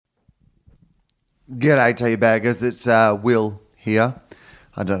G'day, teabaggers. It's Will here.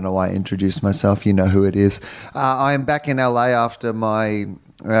 I don't know why I introduced myself. You know who it is. I am back in LA after my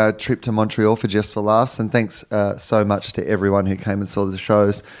trip to Montreal for Just for Laughs, and thanks so much to everyone who came and saw the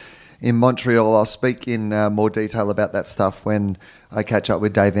shows in Montreal. I'll speak in more detail about that stuff when I catch up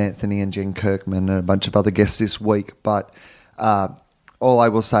with Dave Anthony and Jen Kirkman and a bunch of other guests this week. But all I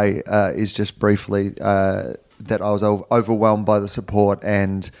will say is just briefly that I was overwhelmed by the support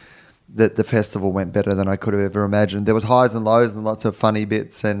and that the festival went better than I could have ever imagined. There was highs and lows and lots of funny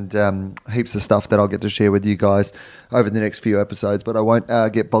bits and heaps of stuff that I'll get to share with you guys over the next few episodes, but I won't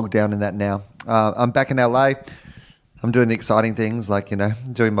get bogged down in that now. I'm back in LA. I'm doing the exciting things like,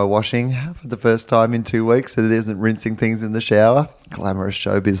 doing my washing for the first time in 2 weeks, so there isn't rinsing things in the shower. Glamorous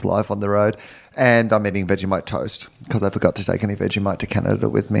showbiz life on the road. And I'm eating Vegemite toast because I forgot to take any Vegemite to Canada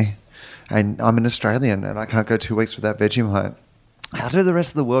with me. And I'm an Australian and I can't go 2 weeks without Vegemite. How do the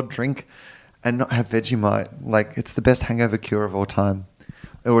rest of the world drink and not have Vegemite? Like, it's the best hangover cure of all time.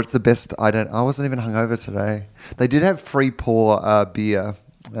 Or it's the best, I wasn't even hungover today. They did have free pour beer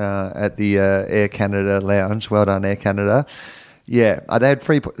at the Air Canada lounge. Well done, Air Canada. Yeah, they had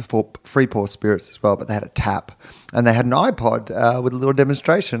free pour spirits as well, but they had a tap. And they had an iPod with a little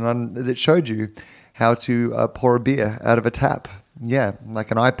demonstration that showed you how to pour a beer out of a tap. Yeah,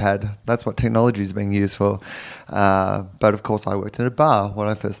 like an iPad. That's what technology is being used for. But of course, I worked in a bar when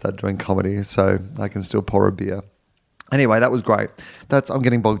I first started doing comedy, so I can still pour a beer. Anyway, that was great. I'm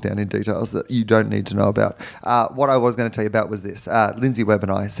getting bogged down in details that you don't need to know about. What I was going to tell you about was this. Lindsay Webb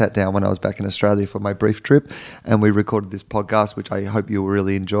and I sat down when I was back in Australia for my brief trip, and we recorded this podcast, which I hope you'll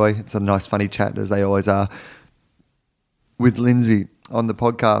really enjoy. It's a nice, funny chat, as they always are, with Lindsay on the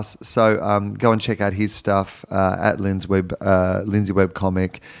podcast. So go and check out his stuff at Lindsay Webb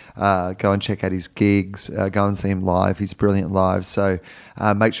Comic. Go and check out his gigs. Go and see him live. He's brilliant live. So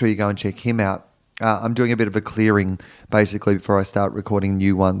make sure you go and check him out. I'm doing a bit of a clearing basically before I start recording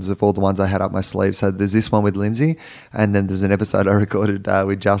new ones of all the ones I had up my sleeve. So there's this one with Lindsay, and then there's an episode I recorded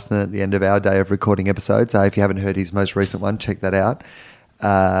with Justin at the end of our day of recording episodes. If you haven't heard his most recent one, check that out.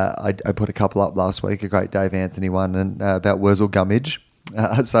 I put a couple up last week, a great Dave Anthony one and about Wurzel Gummidge.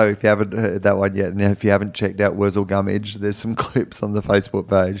 So if you haven't heard that one yet, and if you haven't checked out Wurzel Gummidge, there's some clips on the Facebook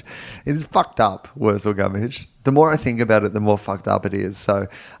page. It is fucked up, Wurzel Gummidge. The more I think about it, the more fucked up it is. So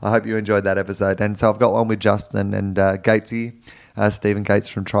I hope you enjoyed that episode. And so I've got one with Justin and Gatesy, Stephen Gates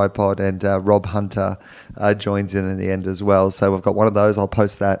from Tripod, and Rob Hunter joins in the end as well. So we've got one of those. I'll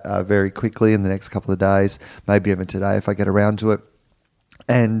post that very quickly in the next couple of days, maybe even today if I get around to it.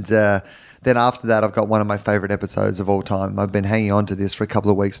 And then after that, I've got one of my favourite episodes of all time. I've been hanging on to this for a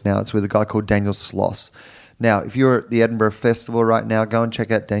couple of weeks now. It's with a guy called Daniel Sloss. Now, if you're at the Edinburgh Festival right now, go and check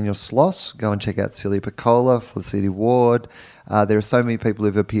out Daniel Sloss. Go and check out Celia Piccola, Felicity Ward. There are so many people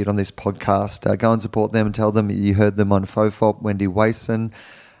who've appeared on this podcast. Go and support them and tell them you heard them on FOFOP, Wendy Wason.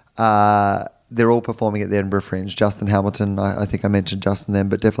 They're all performing at the Edinburgh Fringe. Justin Hamilton, I think I mentioned Justin then,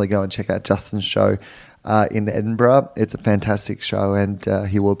 but definitely go and check out Justin's show in Edinburgh. It's a fantastic show and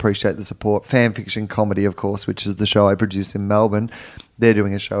he will appreciate the support. Fan Fiction Comedy, of course, which is the show I produce in Melbourne. They're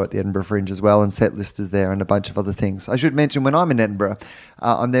doing a show at the Edinburgh Fringe as well, and Set List is there and a bunch of other things. I should mention when I'm in Edinburgh,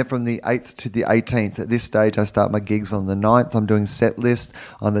 I'm there from the 8th to the 18th. At this stage, I start my gigs on the 9th. I'm doing Set List.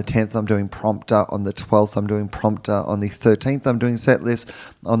 On the 10th, I'm doing Prompter. On the 12th, I'm doing Prompter. On the 13th, I'm doing Set List.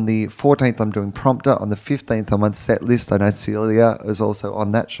 On the 14th, I'm doing Prompter. On the 15th, I'm on Set List. I know Celia is also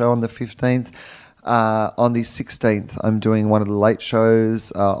on that show on the 15th. On the 16th, I'm doing one of the late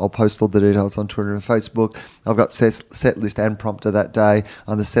shows. I'll post all the details on Twitter and Facebook. I've got set list and prompter that day.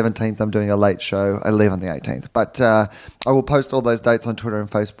 On the 17th, I'm doing a late show. I leave on the 18th. But I will post all those dates on Twitter and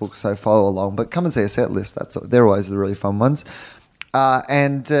Facebook, so follow along. But come and see a set list. They're always the really fun ones.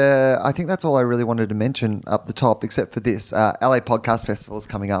 And I think that's all I really wanted to mention up the top, except for this. LA Podcast Festival is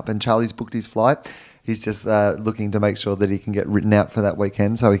coming up, and Charlie's booked his flight. He's just looking to make sure that he can get written out for that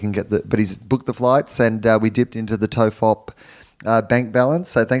weekend so he can but he's booked the flights, and we dipped into the FOFOP bank balance.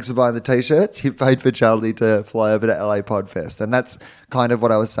 So thanks for buying the T-shirts. You paid for Charlie to fly over to LA Podfest. And that's kind of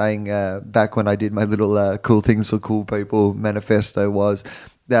what I was saying back when I did my little Cool Things for Cool People manifesto, was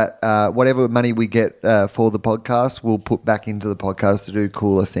that whatever money we get for the podcast, we'll put back into the podcast to do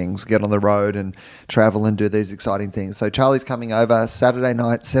cooler things, get on the road and travel and do these exciting things. So Charlie's coming over Saturday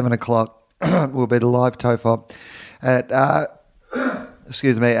night, 7 o'clock. Will be the live TOFOP at LA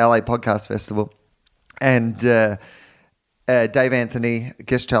Podcast Festival. And Dave Anthony,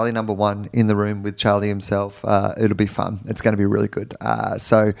 guest Charlie number 1 in the room with Charlie himself. It'll be fun. It's going to be really good.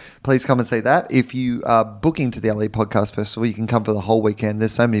 So please come and see that. If you are booking to the LA Podcast Festival, you can come for the whole weekend.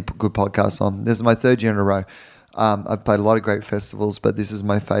 There's so many good podcasts on. This is my 3rd year in a row. I've played a lot of great festivals, but this is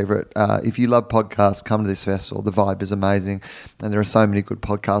my favourite. If you love podcasts, come to this festival. The vibe is amazing, and there are so many good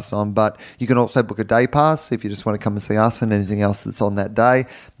podcasts on. But you can also book a day pass if you just want to come and see us and anything else that's on that day.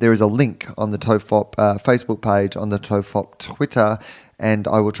 There is a link on the TOFOP Facebook page, on the TOFOP Twitter, and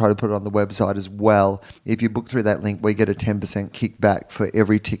I will try to put it on the website as well. If you book through that link, we get a 10% kickback for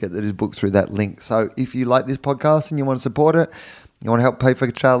every ticket that is booked through that link. So if you like this podcast and you want to support it, you want to help pay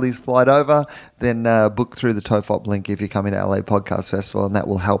for Charlie's flight over, then book through the TOFOP link if you come into LA Podcast Festival, and that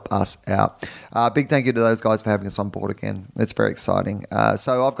will help us out. Big thank you to those guys for having us on board again. It's very exciting.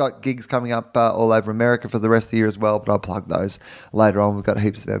 So I've got gigs coming up all over America for the rest of the year as well, but I'll plug those later on. We've got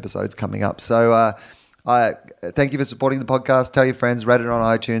heaps of episodes coming up. So I thank you for supporting the podcast. Tell your friends, rate it on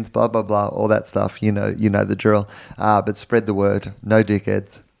iTunes, blah, blah, blah, all that stuff. You know the drill. But spread the word. No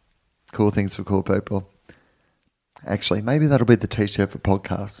dickheads. Cool things for cool people. Actually, maybe that'll be the t-shirt for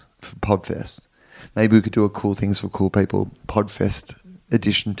podcast, for Podfest. Maybe we could do a Cool Things for Cool People Podfest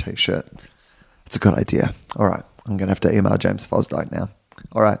edition t-shirt. It's a good idea. All right. I'm going to have to email James Fosdyke now.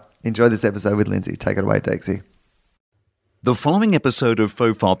 All right. Enjoy this episode with Lindsay. Take it away, Dexy. The following episode of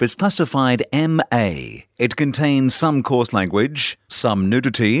FOFOP is classified MA. It contains some coarse language, some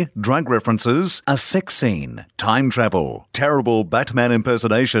nudity, drug references, a sex scene, time travel, terrible Batman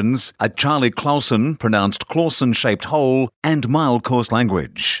impersonations, a Charlie Clausen, pronounced Clausen-shaped hole, and mild coarse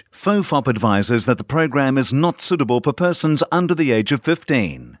language. FOFOP advises that the program is not suitable for persons under the age of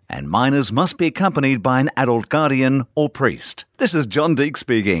 15, and minors must be accompanied by an adult guardian or priest. This is John Deek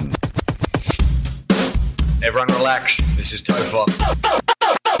speaking. Everyone relax. This is TOFOP.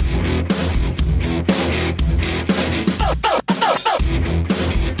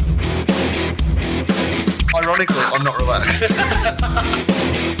 Ironically, I'm not relaxed.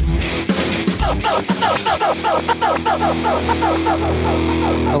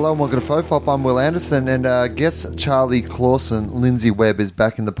 Hello and welcome to FOFOP. I'm Wil Anderson, and guest Charlie Clausen, Lindsay Webb, is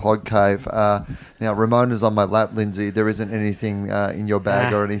back in the pod cave. Now, Ramona's on my lap, Lindsay. There isn't anything in your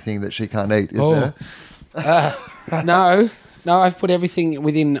bag or anything that she can't eat, is there? No, I've put everything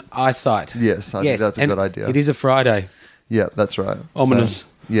within eyesight. Yes, I think that's a good idea. It is a Friday. Yeah, that's right. Ominous. So,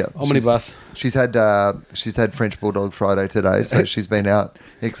 yeah, omnibus. She's had French Bulldog Friday today, so she's been out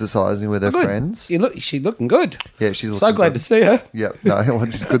exercising with her friends. She's looking good. Yeah, she's so glad to see her. Yeah, no,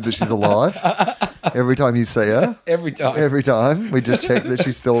 it's good that she's alive. Every time you see her, every time we just check that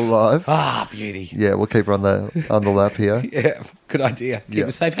she's still alive. Ah, beauty. Yeah, we'll keep her on the lap here. Yeah, good idea. Keep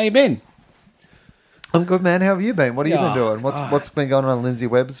her safe. How you been? I'm good, man. How have you been? What have you been doing? What's been going on in Lindsay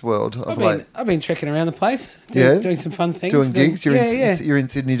Webb's world? I've been trekking around the place, doing some fun things. Doing gigs? You're in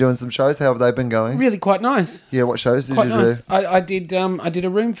Sydney doing some shows. How have they been going? Really quite nice. Yeah, what shows did you do? I did a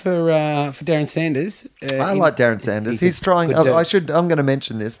room for Darren Sanders. I like Darren Sanders. He's trying. I'm going to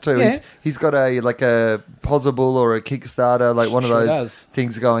mention this too. Yeah. He's got a Possible or a Kickstarter, like one of those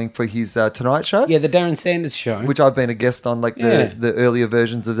things going for his Tonight Show. Yeah, the Darren Sanders show, which I've been a guest on, the earlier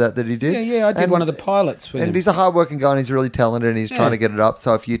versions of that he did. Yeah, I did one of the pilots. And he's a hard-working guy and he's really talented and he's trying to get it up.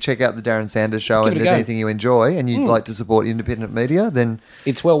 So if you check out the Darren Sanders show and there's anything you enjoy and you'd like to support independent media, then...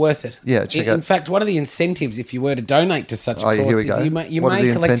 It's well worth it. Yeah, check out. In fact, one of the incentives, if you were to donate to such a cause, here we go. is you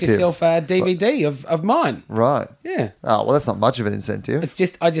may collect yourself a DVD of mine. Right. Yeah. Oh, well, that's not much of an incentive.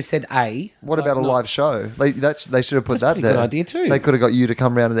 I just said A. What about a live show? They should have put that there. Good idea too. They could have got you to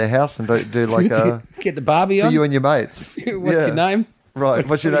come round to their house and do like a... Get the Barbie on. For you and your mates. What's your name? Right.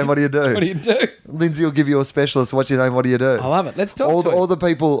 What's your name? What do you do? What do you do? Lindsay will give you a specialist. What's your name? What do you do? I love it. Let's talk all the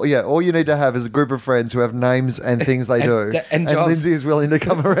people, all you need to have is a group of friends who have names and things they do. And Lindsay is willing to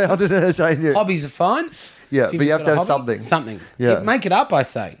come around and entertain you. Hobbies are fine. Yeah, but you have to have something. Something. Yeah. Make it up, I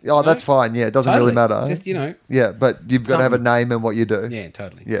say. Oh, that's fine. Yeah, it doesn't really matter. Just, Yeah, but you've got to have a name and what you do. Yeah,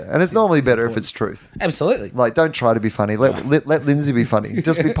 totally. Yeah, and it's normally better if it's truth. Absolutely. Like, don't try to be funny. Let Lindsay be funny.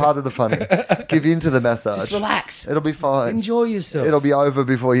 Just be part of the funny. Give in to the massage. Just relax. It'll be fine. Enjoy yourself. It'll be over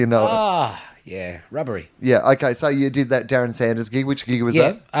before you know it. Yeah, rubbery. Yeah, okay, so you did that Darren Sanders gig. Which gig was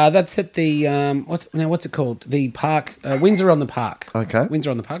that? That's at the, what's it called? The park, Windsor on the Park. Okay.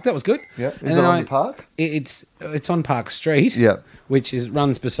 Windsor on the Park. That was good. Yeah. Is it on the park? It's on Park Street. Yeah. Which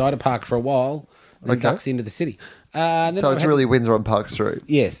runs beside a park for a while and ducks into the city. So it's really Windsor on Park Street?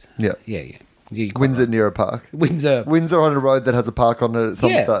 Yes. Yeah. Yeah. Windsor near a park. Windsor on a road that has a park on it at some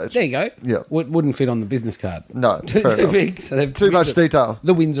stage. There you go. Yeah. Wouldn't fit on the business card. No. Too big. So they've too much detail.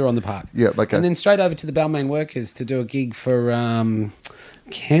 The Windsor on the Park. Yeah, okay. And then straight over to the Balmain Workers to do a gig for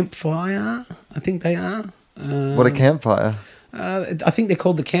Campfire, I think they are. What a Campfire? I think they're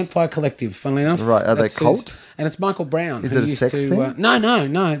called the Campfire Collective, funnily enough. Right, are they cult? And it's Michael Brown. Is it a sex thing?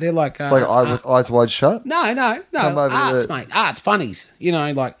 No. They're like... with eyes wide shut? No. Arts, mate. Arts, funnies.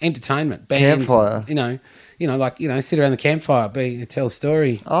 Like entertainment. Bands. Campfire. sit around the campfire, tell a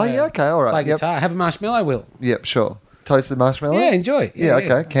story. Oh, yeah, okay, all right. Play Yep. guitar, have a marshmallow, Will. Yep, sure. Toasted marshmallow? Yeah, enjoy. Yeah, okay.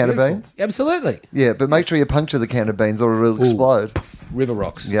 Can of Beautiful. beans? Absolutely. Yeah, but make sure you puncture the can of beans or it'll explode. River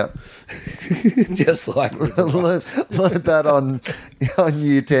rocks. Yep. Just like river rocks. Learned that on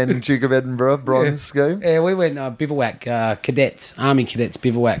Year 10 Duke of Edinburgh bronze scheme. Yeah, we went bivouac, cadets, army cadets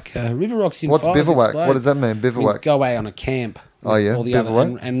bivouac. River rocks in What's fires bivouac? explode. What does that mean, Means bivouac? go away on a camp. Oh, yeah, All the other,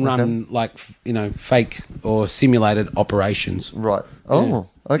 bivouac. and run fake or simulated operations. Right. Oh,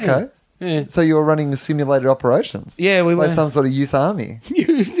 okay. Yeah. So you were running simulated operations? Yeah, we were. Like some sort of youth army?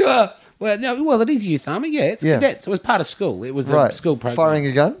 Well, it is youth army. Yeah, it's cadets. It was part of school. It was a school program. Firing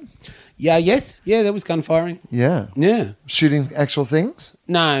a gun? Yeah, yes. Yeah, there was gunfiring. Yeah. Yeah. Shooting actual things?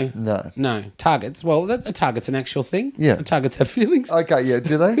 No. No. Targets. Well, a target's an actual thing. Yeah. Targets have feelings. Okay, yeah.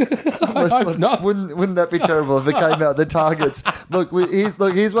 Do they? I hope not. Wouldn't that be terrible if it came out the targets? Look,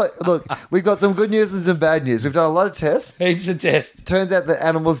 here's what. Look, we've got some good news and some bad news. We've done a lot of tests. Heaps of tests. Turns out that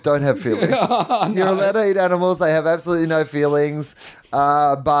animals don't have feelings. You're allowed to eat animals. They have absolutely no feelings.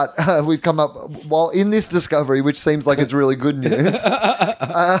 But we've come up, while in this discovery, which seems like it's really good news,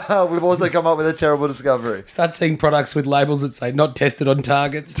 we've also come up with a terrible discovery. Start seeing products with labels that say not tested on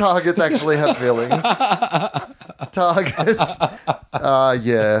targets. Targets actually have feelings. Targets.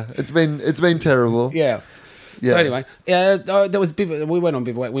 Yeah. It's been terrible. Yeah. Yeah. So anyway, there was we went on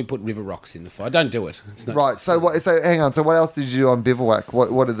bivouac. We put river rocks in the fire. Don't do it. It's not Right. So hang on. So what else did you do on bivouac? What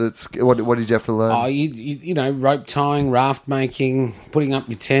did you have to learn? Oh, you know, rope tying, raft making, putting up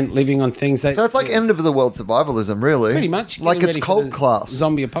your tent, living on things. So it's like end of the world survivalism, really. Pretty much. Like Getting it's ready for cult the class.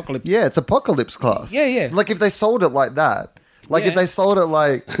 Zombie apocalypse. Yeah, it's apocalypse class. Yeah, yeah. Like if they sold it like that. Like if Yeah. they sold it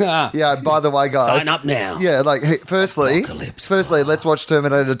like, yeah, by the way, guys. Sign up now. Yeah, like, hey, firstly, Apocalypse. let's watch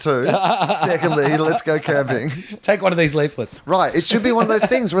Terminator 2. Secondly, let's go camping. Take one of these leaflets. Right. It should be one of those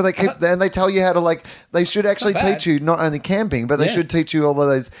things where they tell you how to, like, they should actually Not bad. teach you not only camping, but they Yeah. should teach you all of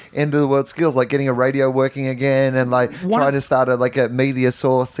those end of the world skills, like getting a radio working again and like trying to start a media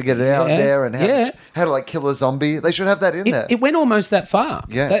source to get it out Yeah. there and Yeah. how to like kill a zombie. They should have that in there. It went almost that far.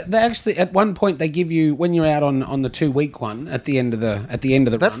 Yeah. They actually, at one point, they give you, when you're out on the 2-week one, at the end of the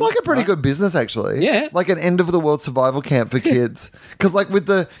That's run, like a pretty right? good business, actually. Yeah. Like an end of the world survival camp for kids. Because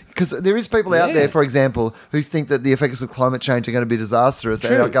there is people out Yeah. there, for example, who think that the effects of climate change are going to be disastrous and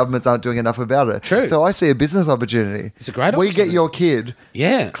True. our governments aren't doing enough about it. True. So I see a business opportunity. It's a great We get opportunity. your kid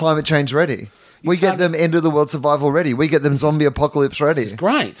Yeah. climate change ready. We get can't- them end of the world survival ready. We get them zombie apocalypse ready. It's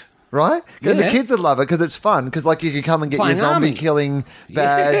great. Right? And the Yeah. kids would love it because it's fun. Because like you can come and get Playing your zombie army. killing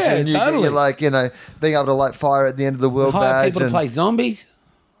badge Yeah, and you get totally. your being able to light fire at the end of the world Hire badge. people to and- play zombies.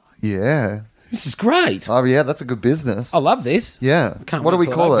 Yeah. This is great. Oh yeah, that's a good business. I love this. Yeah. Can't What do wait we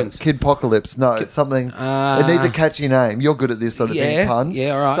till it call it? opens. Kidpocalypse. No, it's something. It needs a catchy name. You're good at this sort of thing, Yeah, puns.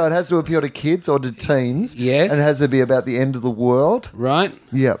 yeah, all right. So it has to appeal to kids or to teens. Yes. And it has to be about the end of the world. Right?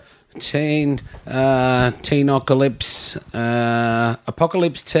 Yep. Teenocalypse,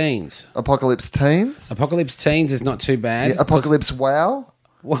 apocalypse teens. Apocalypse teens. Apocalypse teens is not too bad. Yeah, Apocalypse wow.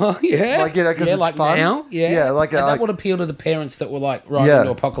 Well, yeah. Like, you know, 'cause it's like fun. now. Yeah. Yeah, like, And that like- would appeal to the parents that were like right Yeah. into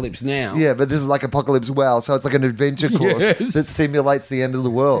Apocalypse Now. Yeah, but this is like Apocalypse wow. So it's like an adventure course Yes. that simulates the end of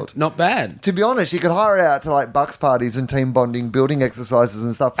the world. Not bad. To be honest, you could hire it out to like bucks parties and team bonding, building exercises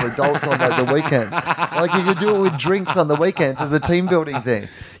and stuff for adults on like the weekends. Like you could do it with drinks on the weekends as a team building thing.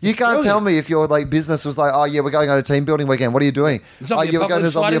 You can't brilliant. tell me if your like business was like, oh yeah, we're going on a team building weekend. What are you doing? Zombie Oh, yeah, we're going to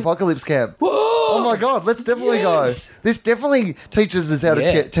apocalypse zombie fighting? apocalypse camp. Whoa! Oh my god, let's definitely Yes. go. This definitely teaches us how to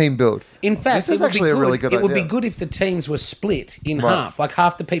Yeah. team build. In fact, this is it would actually be a really good It would be idea. good if the teams were split in Right. half. Like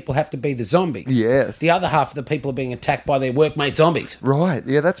half the people have to be the zombies. Yes. The other half of the people are being attacked by their workmate zombies. Right,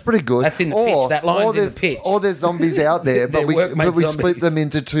 yeah, that's pretty good. That's in the pitch. That line's in the there's- pitch. Or there's zombies out there, They're but we workmate split zombies. them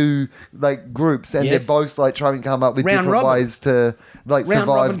into two like groups, and Yes. they're both like trying to come up with Round different robin. ways to like Round survive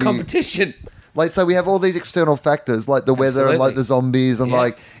robin the. competition. Like, so we have all these external factors, like the weather and like Absolutely. the zombies and Yeah.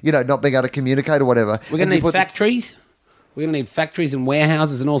 like not being able to communicate or whatever. We're going And to you need put the- factories. We're going to need factories and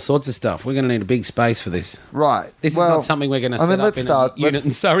warehouses and all sorts of stuff. We're going to need a big space for this. right. This Well, is not something we're going to set up let's in start. a unit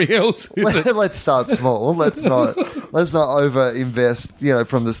in Surrey Hills. is it? Let's start small. Let's not over invest.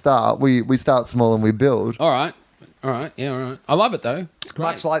 From the start, we start small and we build. All right. Yeah, all right. I love it, though. It's great.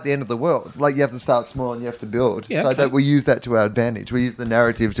 Much like the end of the world. Like you have to start small and you have to build. Yeah, so okay. that we use that to our advantage. We use the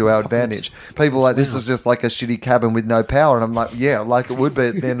narrative to our advantage. People are like, this is just like a shitty cabin with no power. And I'm like, yeah, like it would be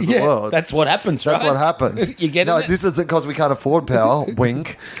at the end of the Yeah, world. that's what happens, right? That's what happens. You get No, it? this isn't because we can't afford power.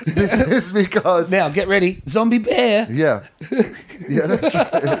 Wink. This is because... Now, get ready. Zombie bear. Yeah. Yeah, that's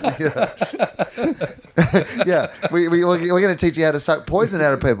right. Yeah. Yeah. We're going to teach you how to suck poison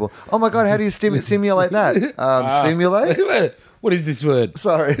out of people. Oh, my God, how do you simulate that? Simulate? What is this word?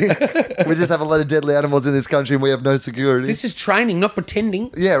 Sorry. We just have a lot of deadly animals in this country and we have no security. This is training, not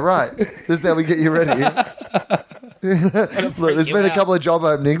pretending. Yeah, right. This is how we get you ready. Look, there's been a couple of job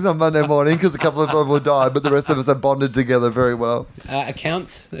openings on Monday morning because a couple of people died, but the rest of us are bonded together very well.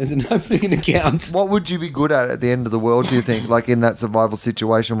 Accounts. There's an opening in accounts. What would you be good at the end of the world, do you think? Like in that survival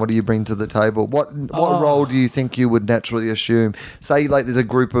situation, what do you bring to the table? What role do you think you would naturally assume? Say like there's a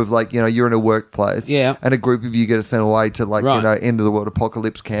group of like, you're in a workplace and a group of you get sent away to like, end of the world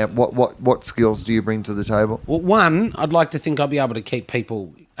apocalypse camp. What skills do you bring to the table? Well, one, I'd like to think I'll be able to keep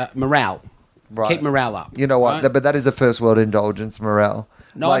people morale. Right. Keep morale up. You know what? Right? But that is a first world indulgence, morale.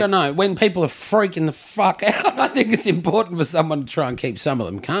 No, I don't know. When people are freaking the fuck out, I think it's important for someone to try and keep some of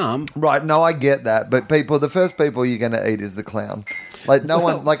them calm. Right. No, I get that. But the first people you're going to eat is the clown. Like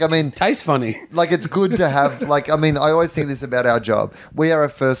tastes funny. Like it's good to have, I always think this about our job. We are a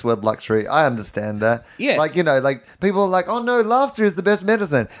first world luxury. I understand that. Yeah. People are like, oh no, laughter is the best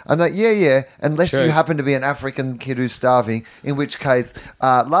medicine. I'm like, yeah. Unless True. you happen to be an African kid who's starving, in which case,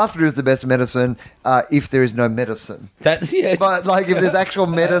 laughter is the best medicine if there is no medicine. Yes. But if there's actual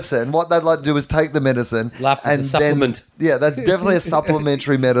medicine, what they'd like to do is take the medicine. Laughter's a supplement. That's definitely a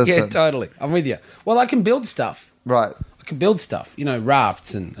supplementary medicine. Yeah, totally. I'm with you. Well, I can build stuff. Right. I can build stuff,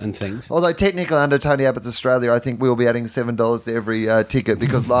 rafts and things. Although technically under Tony Abbott's Australia, I think we'll be adding $7 to every ticket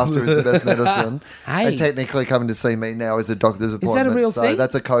because laughter is the best medicine. Hey. And technically coming to see me now is a doctor's appointment. Is that a real thing?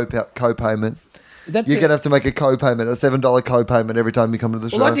 That's a co-payment. You're That's going to have to make a co-payment, a $7 co-payment every time you come to the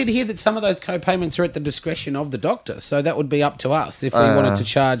show. Well, I did hear that some of those co-payments are at the discretion of the doctor, so that would be up to us if we wanted to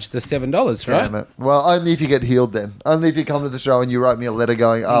charge the $7, right? Damn it. Well, only if you get healed then. Only if you come to the show and you write me a letter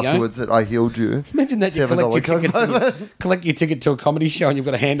going afterwards that I healed you. Imagine that you collect your ticket to a comedy show and you've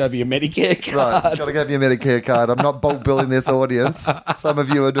got to hand over your Medicare card. Right, got to give you a Medicare card. I'm not bulk billing this audience. Some of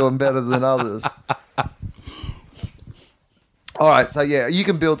you are doing better than others. All right, so you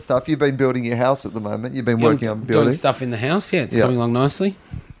can build stuff. You've been building your house at the moment. You've been working on building. Doing stuff in the house, it's coming along nicely.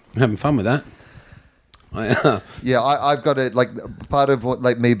 I'm having fun with that. I've got it. Part of what,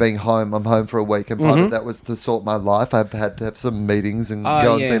 me being home, I'm home for a week, and part of that was to sort my life. I've had to have some meetings and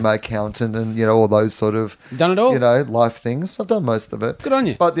go and see my accountant and all those sort of done it all. Life things. I've done most of it. Good on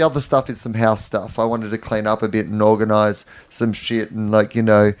you. But the other stuff is some house stuff. I wanted to clean up a bit and organise some shit and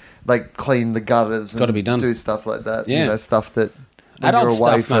clean the gutters. Got to be done. Do stuff like that. Yeah. Stuff that when adult you're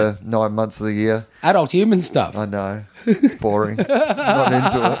away stuff, for 9 months of the year. Adult human stuff. I know. It's boring. Not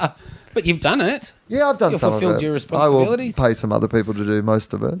into it. But you've done it. Yeah, I've done some of it. You've fulfilled your responsibilities. I will pay some other people to do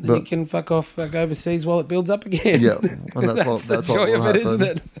most of it. Then you can fuck off back overseas while it builds up again. Yeah, and that's the joy of it, isn't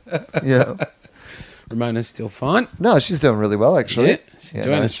it? Yeah. Ramona's still fine. No, she's doing really well, actually. Yeah, she's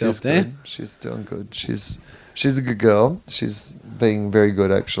enjoying herself there. Good. She's doing good. She's a good girl. She's being very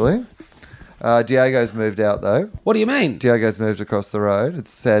good, actually. Diego's moved out, though. What do you mean? Diego's moved across the road.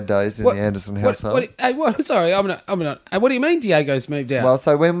 It's sad days in the Anderson household. Sorry, I'm not. What do you mean Diego's moved out? Well,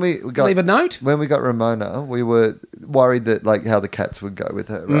 so when we got... Leave a note? When we got Ramona, we were worried that, how the cats would go with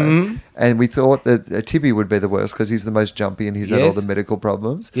her, right? Mm-hmm. And we thought that Tibby would be the worst because he's the most jumpy and he's had all the medical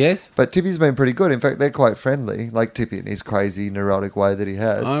problems. Yes. But Tibby's been pretty good. In fact, they're quite friendly, like Tippy in his crazy, neurotic way that he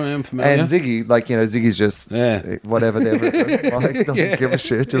has. I am familiar. And Ziggy, Ziggy's just whatever, doesn't give a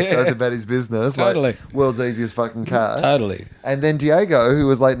shit, just goes about his business. Totally. World's easiest fucking cat. Totally. And then Diego, who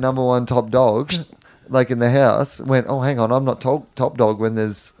was number one top dog, in the house, went, oh, hang on, I'm not top dog when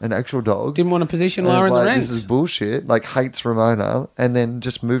there's an actual dog. Didn't want to position lower in the ranks. This is bullshit. Hates Ramona, and then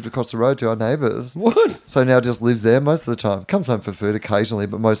just moved across the road to our neighbours. What? So now just lives there most of the time. Comes home for food occasionally,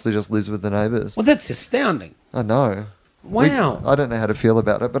 but mostly just lives with the neighbours. Well, that's astounding. I know. Wow. I don't know how to feel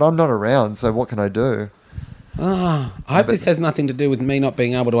about it, but I'm not around, so what can I do? Oh, I hope this has nothing to do with me not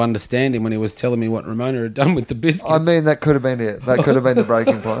being able to understand him when he was telling me what Ramona had done with the biscuits. I mean, that could have been it. That could have been the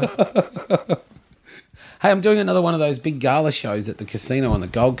breaking point. Hey, I'm doing another one of those big gala shows at the casino on the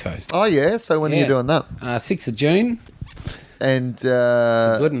Gold Coast. Oh, yeah? So when are you doing that? 6th of June. And it's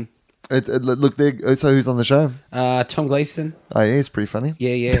a good one. Look, so who's on the show? Tom Gleeson. Oh, yeah, he's pretty funny.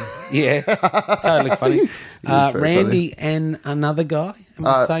 Yeah. Totally funny. Randy funny. And another guy.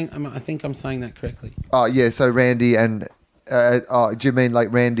 I think I'm saying that correctly. Oh, yeah, so Randy and... do you mean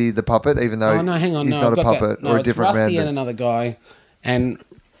Randy the puppet, even though hang on, he's not a puppet or a different Rusty Randy? and another guy and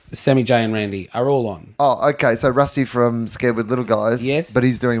Sammy J and Randy are all on. Oh, okay, so Rusty from Scared with Little Guys. Yes. But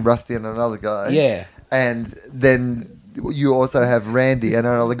he's doing Rusty and another guy. Yeah. And then you also have Randy and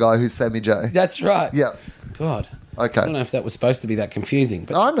another guy who's Sammy J. That's right. Yeah. God. Okay. I don't know if that was supposed to be that confusing.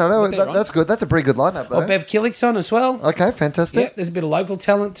 But no, that's good. That's a pretty good lineup, though. Bev Killick's on as well. Okay, fantastic. Yeah, there's a bit of local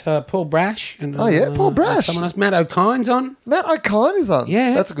talent. Paul Brash. And, Paul Brash. Someone else. Matt O'Kine's on. Matt O'Kine is on.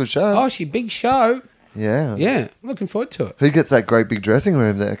 Yeah. That's a good show. Oh, big show. Yeah. Yeah, looking forward to it. Who gets that great big dressing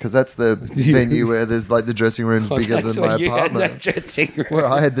room there? Because that's the venue where there's like the dressing room's bigger That's than my where you had apartment. that dressing room. Where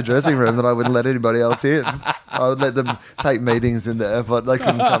I had the dressing room that I wouldn't let anybody else in. I would let them take meetings in there, but they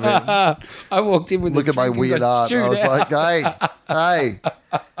couldn't come in. I walked in with Look the at my drink and weird got art. I chewed was out. like, hey,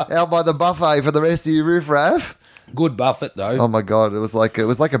 out by the buffet for the rest of you riffraff. Good buffet though. Oh my god, it was like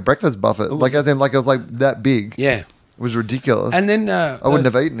a breakfast buffet. Like as in like it was like that big. Yeah. It was ridiculous. And then I wouldn't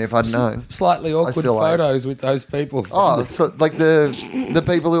have eaten if I'd known. Slightly awkward still ate. photos with those people. Oh, so like the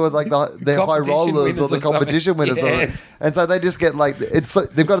people who are like the high Competition rollers or winners the or competition something. winners, Yes. and so they just get like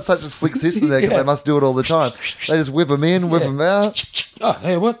they've got such a slick system there because Yeah. they must do it all the time. They just whip them in, whip Yeah. them out. Oh,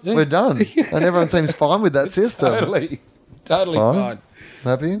 hey, what? We're done, and everyone seems fine with that system. Totally fine.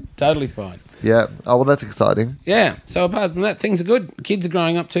 Happy? Totally fine. Yeah. Oh well, that's exciting. Yeah. So apart from that, things are good. Kids are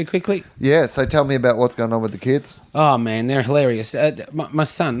growing up too quickly. Yeah. So tell me about what's going on with the kids. Oh man, they're hilarious. My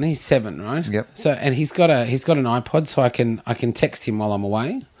son, he's 7, right? Yep. So and he's got an iPod, so I can text him while I'm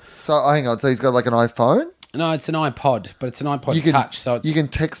away. So hang on. So he's got like an iPhone. No, it's an iPod, but it's an iPod You can Touch. So it's you can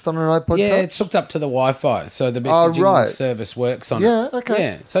text on an iPod yeah, Touch. it's hooked up to the Wi-Fi, so the messaging right. service works on Yeah, it. okay.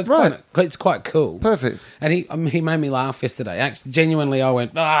 Yeah, so it's Right. it's quite cool. Perfect. And he made me laugh yesterday. Actually, genuinely, I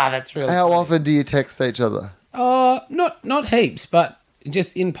went, that's really. How funny." often do you text each other? Not heaps, but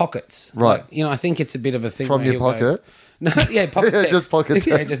just in pockets. Right. Like, I think it's a bit of a thing From where your he'll go- pocket? No, yeah, pocket Yeah, text. just pocket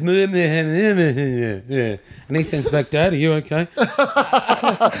Yeah, text. just yeah. And he sends back, "Dad, are you okay?"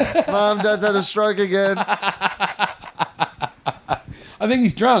 Mum, Dad's had a stroke again. I think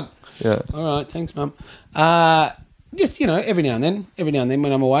he's drunk. Yeah. All right, thanks, Mum. Just every now and then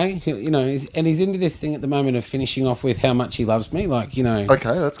when I'm away, he's into this thing at the moment of finishing off with how much he loves me, like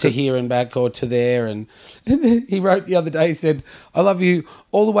Okay, that's to good. here and back or to there, and then he wrote the other day, he said, "I love you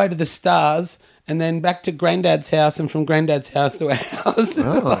all the way to the stars." And then back to Granddad's house, and from Granddad's house to our house.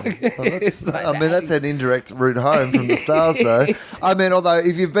 That's an indirect route home from the stars, though. I mean, although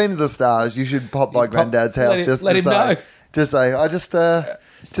if you've been to the stars, you should pop by Granddad's house let him know. Just say, I just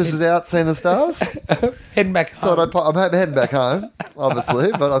was out seeing the stars. Heading back home. I'm heading back home,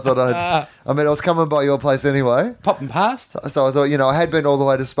 obviously, but I thought I was coming by your place anyway. Popping past. So I thought, I had been all the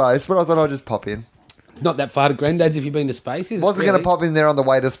way to space, but I thought I'd just pop in. It's not that far to Granddad's if you've been to space, is it? Wasn't going to pop in there on the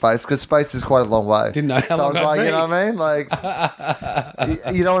way to space because space is quite a long way. Didn't know how so long I was like, it'd you be. know what I mean?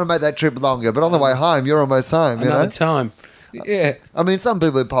 Like, you don't want to make that trip longer, but on the way home, you're almost home. Another time. Yeah. I mean, some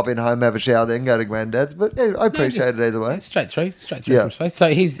people would pop in home, have a shower, then go to Granddad's, but yeah, I appreciate it either way. Straight through Yeah. from space.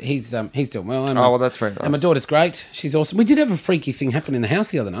 So he's doing well. Oh, well, that's very nice. And my daughter's great. She's awesome. We did have a freaky thing happen in the house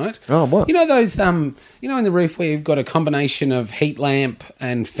the other night. Oh, what? You know those in the roof where you've got a combination of heat lamp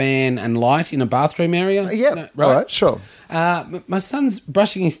and fan and light in a bathroom area? Yeah, all right, sure. My son's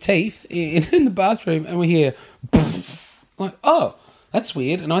brushing his teeth in the bathroom, and we hear, like, oh, that's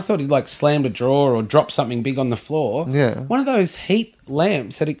weird. And I thought he'd like slammed a drawer or dropped something big on the floor. Yeah. One of those heat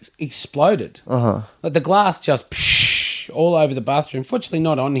lamps had exploded. Uh-huh. Like the glass just all over the bathroom. Fortunately,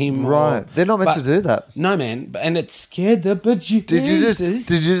 not on him. Right. They're not meant to do that. No, man. And it scared the bejesus.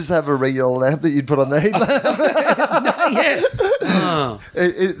 Did you just have a regular lamp that you'd put on the heat lamp? Yeah. Oh.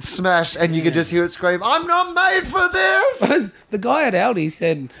 It smashed and you could just hear it scream, I'm not made for this! The guy at Aldi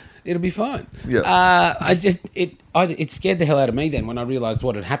said it'll be fine. Yeah. It scared the hell out of me then when I realised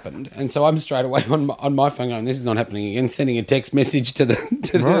what had happened, and so I'm straight away on my phone going, "This is not happening again." Sending a text message to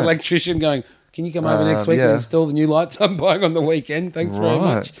the electrician going, "Can you come over next week and install the new lights I'm buying on the weekend? Thanks very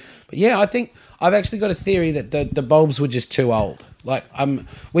much." But yeah, I think I've actually got a theory that the bulbs were just too old. Like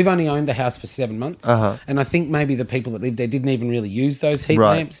we've only owned the house for 7 months, and I think maybe the people that lived there didn't even really use those heat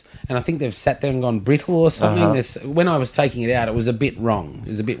lamps, and I think they've sat there and gone brittle or something. When I was taking it out, it was a bit wrong. It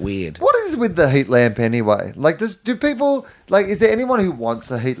was a bit weird. What is with the heat lamp anyway? Like, do people, like, is there anyone who wants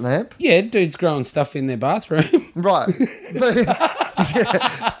a heat lamp? Yeah, dudes growing stuff in their bathroom. Right. But,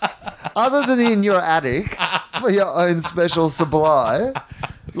 other than in your attic for your own special supply,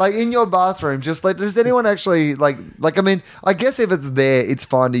 like in your bathroom, just like, does anyone actually like, I mean, I guess if it's there, it's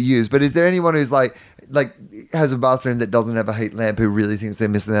fine to use, but is there anyone who's like has a bathroom that doesn't have a heat lamp who really thinks they're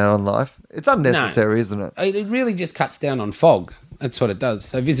missing out on life? It's unnecessary, isn't it? It really just cuts down on fog. That's what it does.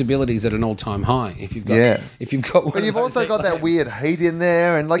 So visibility is at an all-time high if you've got one. But you've also got that weird heat in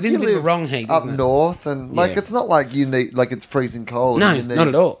there, and like it is you a bit of live a wrong heat, up isn't it? north, and like it's not like you need it's freezing cold. No, you need not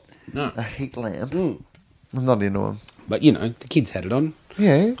at all. No. a heat lamp. I'm not into them. But the kids had it on.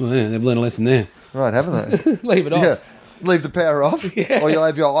 Yeah, Well, yeah, they've learned a lesson there. right, haven't they? Leave it off. Yeah. Leave the power off, or you'll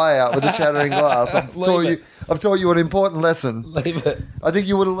have your eye out with a shattering glass. I've taught you an important lesson. Leave it. I think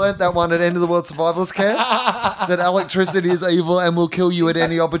you would have learnt that one at End of the World Survivalist Camp, that electricity is evil and will kill you at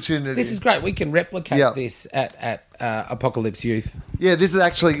any opportunity. This is great. We can replicate this at Apocalypse Youth. Yeah, this is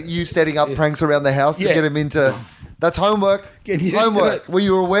actually you setting up pranks around the house to get him into... That's homework. Homework. Were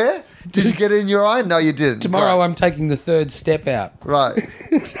you aware? Did you get it in your eye? No, you didn't. Tomorrow I'm taking the third step out. Right.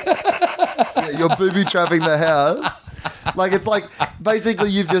 You're booby-trapping the house. Like, it's like,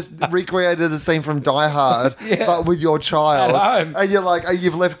 basically you've just recreated the scene from Die Hard, but with your child. At home. And you're like,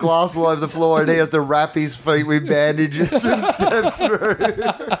 you've left glass all over the floor and he has to wrap his feet with bandages and step through.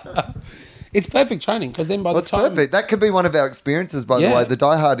 It's perfect training because then by the time... perfect. That could be one of our experiences, by the way, the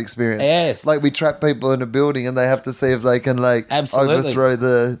Die Hard experience. Yes. Like, we trap people in a building and they have to see if they can, like, overthrow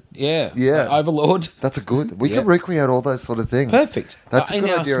the... Yeah. Overlord. That's a good... We can recreate all those sort of things. Perfect. That's a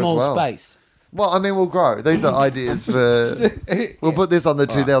good idea as well. In our small space. Well, I mean, we'll grow. These are ideas for... We'll put this on the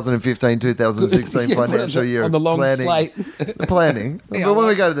 2015-2016 financial year. On the long planning. slate. The planning. But when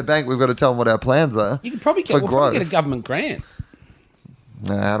we go to the bank, we've got to tell them what our plans are. You can probably get, probably get a government grant.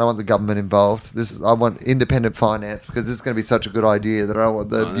 Nah, I don't want the government involved. I want independent finance because this is going to be such a good idea that I don't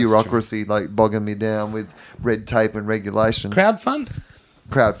want the bureaucracy like bogging me down with red tape and regulations. Crowdfund,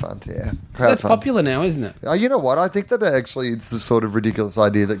 yeah. That's popular now, isn't it? You know what? I think that actually it's the sort of ridiculous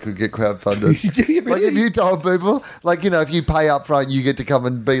idea that could get crowdfunded. Do you really? Like if you told people, like, you know, if you pay up front, you get to come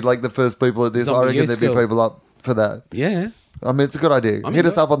and be like the first people at this. I reckon there'd be people up for that. Yeah. I mean, it's a good idea. Hit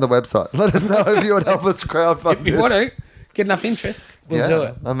us up on the website. Let us know if you would help us crowdfund. If you want to. Get enough interest, we'll do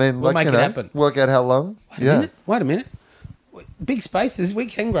it. I mean, we'll make it happen. Work out how long. Wait a minute. Big spaces, we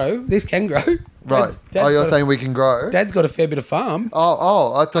can grow. This can grow. Right. You're saying we can grow? Dad's got a fair bit of farm.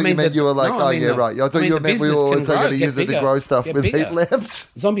 I thought you meant you were like, right. I thought you meant we were also going to use it to grow stuff with heat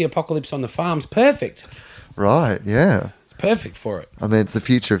lamps. Zombie apocalypse on the farm's perfect. Right, yeah. Perfect for it. I mean, it's the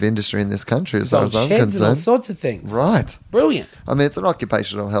future of industry in this country as far as I'm concerned. And all sorts of things. Right. Brilliant. I mean, it's an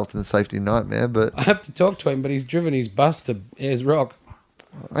occupational health and safety nightmare, but... I have to talk to him, but he's driven his bus to Ayers Rock.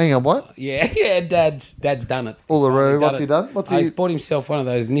 Hang on, what? Yeah, Dad's done it. Uluru, what's he done? He's bought himself one of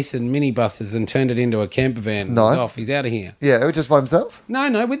those Nissan minibuses and turned it into a camper van. Nice. He's out of here. Yeah, just by himself?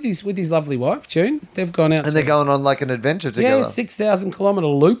 No, with his lovely wife, June. They've gone out. And they're going on like an adventure together? Yeah, 6,000 kilometre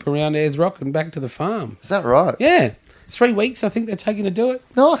loop around Ayers Rock and back to the farm. Is that right? Yeah. 3 weeks, I think they're taking to do it.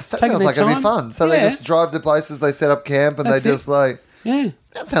 Nice. That sounds like it'd be fun. So they just drive to places, they set up camp, and they just like... Yeah.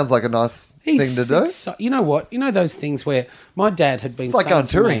 That sounds like a nice thing to do. You know what? You know those things where my dad had been... It's like going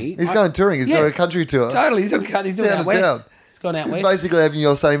touring. He's going touring. He's doing a country tour. Totally. He's doing out west. He's gone out west. He's basically having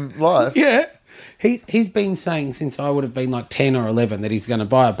your same life. Yeah. He's been saying since I would have been like 10 or 11 that he's going to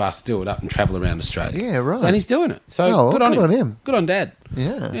buy a bus, do it up and travel around Australia. Yeah, right. And he's doing it. So good on him. Good on Dad.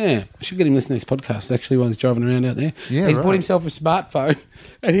 Yeah. Yeah. I should get him listening to this podcast actually while he's driving around out there. Yeah, he's bought himself a smartphone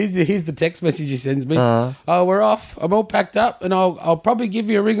and here's the text message he sends me. Oh, we're off. I'm all packed up and I'll probably give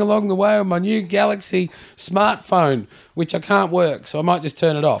you a ring along the way on my new Galaxy smartphone, which I can't work, so I might just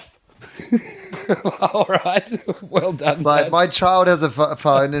turn it off. All right. Well done. It's like, Dad. my child has a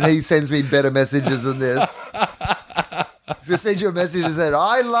phone and he sends me better messages than this. So send you a message and said,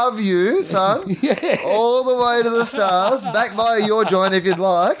 I love you, son. Yeah. All the way to the stars. Back by your joint if you'd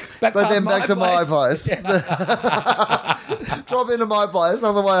like. But then back to my place. Yeah. Drop into my place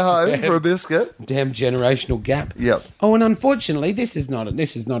on the way home for a biscuit. Damn generational gap. Yep. Oh, and unfortunately, this is not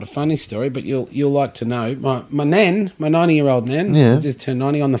a funny story, but you'll like to know. My nan, my 90-year-old nan, who's just turned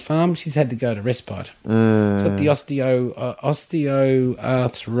 90 on the farm, she's had to go to respite. She's got the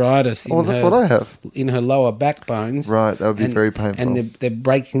osteoarthritis that's what I have. In her lower backbones. Right, that would be very painful. And they're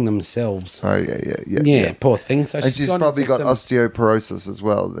breaking themselves. Oh, yeah. Yeah, poor thing. So she's probably got osteoporosis as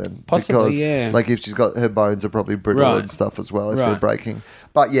well then. Possibly, because, like, if she's got, her bones are probably brittle and stuff as well if they're breaking.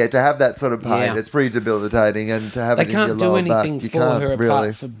 But yeah, to have that sort of pain, it's pretty debilitating, and to have it in your lower back, you can't do anything for her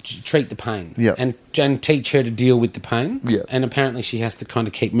apart from treat the pain. Yeah. And teach her to deal with the pain. Yeah. And apparently she has to kind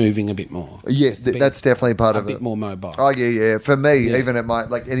of keep moving a bit more. Yes, that's definitely part of it. A bit more mobile. Oh, yeah. For me, even at my,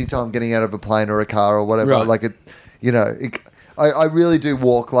 like, anytime getting out of a plane or a car or whatever, like it, you know, I really do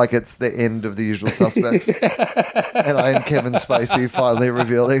walk like it's the end of The Usual Suspects. And I am Kevin Spacey finally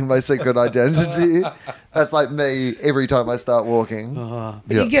revealing my secret identity. That's like me every time I start walking.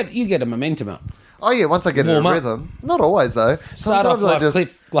 But you get a momentum up. Oh, yeah, once I get in a rhythm. Not always, though. Sometimes I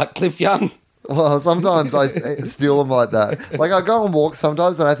just... like Cliff Young. Well, sometimes I steal them like that. Like, I go and walk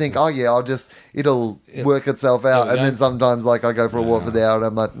sometimes and I think, oh, yeah, it'll work itself out. And then sometimes, like, I go for a walk for the hour and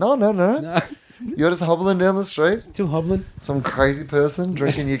I'm like, no. You're just hobbling down the street. Still hobbling. Some crazy person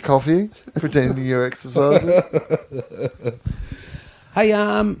drinking your coffee, pretending you're exercising. Hey,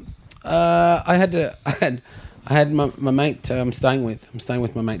 I I had my mate I'm staying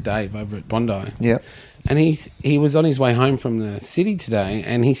with my mate Dave over at Bondi. Yeah. And he was on his way home from the city today,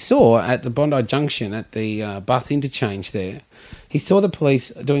 and he saw at the Bondi Junction at the bus interchange there, he saw the police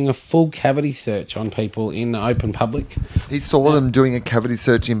doing a full cavity search on people in the open public. He saw them doing a cavity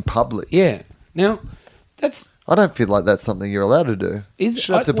search in public. Yeah. Now, I don't feel like that's something you're allowed to do. That's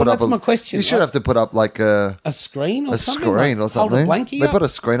my question. You should have to put up like a screen or something. Hold a blankie They up. put a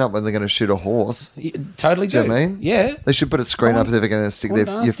screen up when they're going to shoot a horse. Totally do. Do you know what I mean? Yeah. They should put a screen up if they're going to stick their...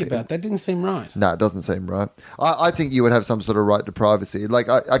 Ask you about that. Didn't seem right. No, it doesn't seem right. I think you would have some sort of right to privacy. Like,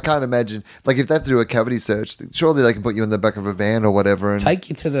 I can't imagine... Like, if they have to do a cavity search, surely they can put you in the back of a van or whatever and... Take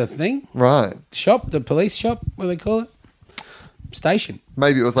you to the thing? Right. Shop, the police shop, what do they call it? Station.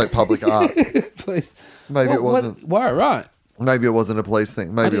 Maybe it was like public art. Police. Maybe it wasn't... Why, right. Maybe it wasn't a police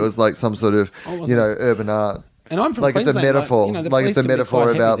thing. Maybe it was like some sort of, urban art. And I'm from like Queensland. It's a metaphor. Like it's a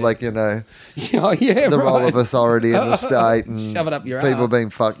metaphor about the role of authority in the state and shove it up your people ass. being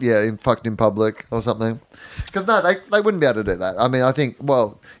fucked in public or something. Because no, they wouldn't be able to do that. I mean, I think.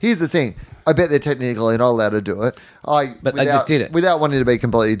 Well, here's the thing. I bet they're technically not allowed to do it. But they just did it without wanting to be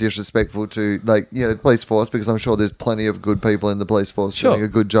completely disrespectful to the police force, because I'm sure there's plenty of good people in the police force doing a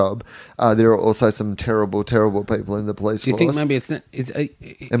good job. There are also some terrible, terrible people in the police force. Do you think maybe it's not?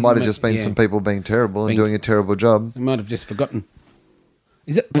 It might have just been some people being terrible and doing a terrible job. They might have just forgotten.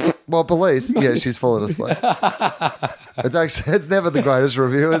 Is it? Well, police. Yeah, she's fallen asleep. It's never the greatest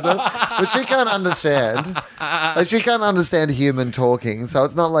review, is it? But she can't understand. She can't understand human talking, so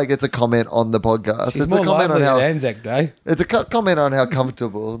it's not like it's a comment on the podcast. She's it's more a comment on how Anzac Day. It's a comment on how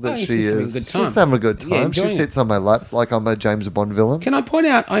comfortable that she is. She's having a good time. Yeah, she sits on my laps like I'm a James Bond villain. Can I point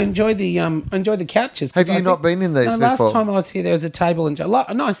out? I enjoy the couches. Have you not been in these before? Last time I was here, there was a table and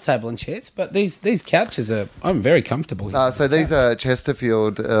a nice table and chairs, but these couches I'm very comfortable here. So these are Chesterfield.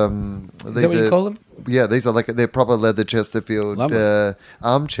 Is that what you call them? Yeah, these are they're proper leather Chesterfield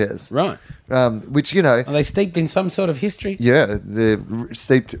armchairs. Right. Which, Are they steeped in some sort of history? Yeah, they're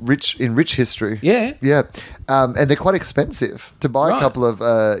steeped in rich history. Yeah. Yeah. And they're quite expensive to buy a couple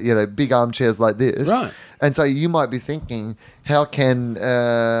of, big armchairs like this. Right. And so you might be thinking, how can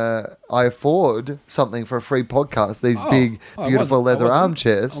I afford something for a free podcast? These big, beautiful leather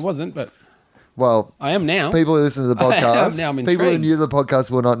armchairs. I wasn't, but... Well, I am now. People who listen to the podcast, I'm people who knew the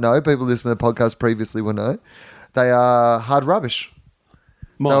podcast will not know. People who listen to the podcast previously will know. They are hard rubbish.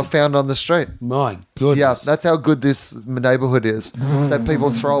 They were found on the street. My goodness. Yeah, that's how good this neighbourhood is. That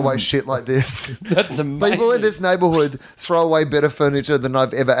people throw away shit like this. That's amazing. People in this neighbourhood throw away better furniture than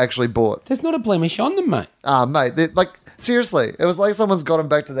I've ever actually bought. There's not a blemish on them, mate. Mate, seriously, it was like someone's got them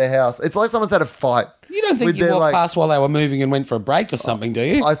back to their house. It's like someone's had a fight. You don't think you walked past while they were moving and went for a break or something, do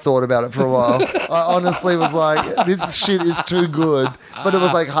you? I thought about it for a while. I honestly was like, this shit is too good. But it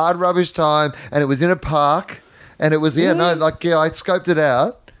was like hard rubbish time, and it was in a park, and it was, I scoped it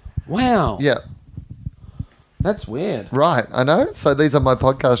out. Wow. Yeah. That's weird. Right, I know. So these are my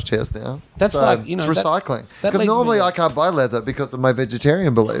podcast chairs now. That's it's recycling. Because normally I can't buy leather because of my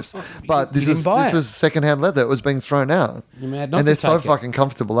vegetarian beliefs. But this is secondhand leather. It was being thrown out. You're mad not and they're to so take it. Fucking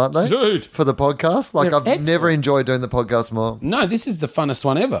comfortable, aren't they? Dude. For the podcast. Like, They're I've excellent. never enjoyed doing the podcast more. No, this is the funnest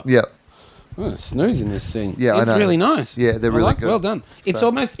one ever. Yeah. Oh, snooze in this thing. Yeah, it's I know. really nice. Yeah, they're really good. Well done. It's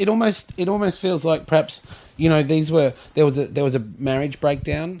So- it almost feels like perhaps there was a marriage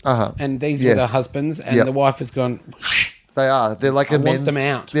breakdown, and these were the husbands, and the wife has gone. They are. They're like I want them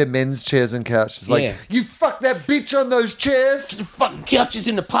out. They're men's chairs and couches. Like, Yeah. you fuck that bitch on those chairs. The fucking couches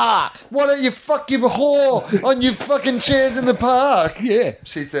in the park. Why don't you fuck your whore on your fucking chairs in the park? Yeah.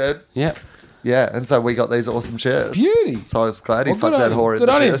 She said. Yep. Yeah, and so we got these awesome chairs. Beauty. So I was glad he Well, fucked good that on whore him. in Good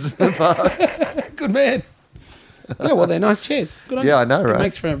the on him. chairs in the park. Good man. Yeah, well, they're nice chairs. Good on Yeah, you. I know, right? It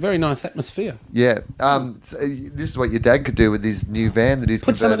makes for a very nice atmosphere. Yeah. So this is what your dad could do with his new van that he's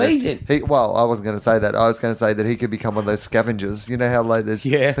Put some of converted. these in. I wasn't going to say that. I was going to say that he could become one of those scavengers. You know how like there's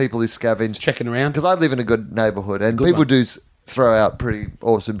people who scavenge. Checking around. Because I live in a good neighbourhood and Good people one. do throw out pretty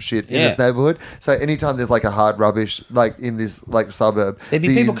awesome shit in this neighbourhood. So anytime there's like a hard rubbish like in this like suburb. There'd be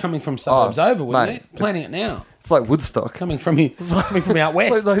people coming from suburbs over, wouldn't there? Planning it now. It's like Woodstock. Coming from out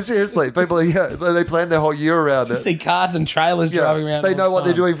west. Like, seriously, people they plan their whole year around To it. see cars and trailers driving around. They all know the what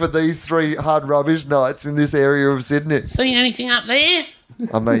they're time. doing for these 3 hard rubbish nights in this area of Sydney. Seen anything up there?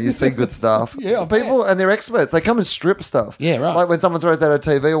 I mean, you see good stuff. Yeah, So I bet. people, and they're experts. They come and strip stuff. Yeah, right. Like when someone throws out a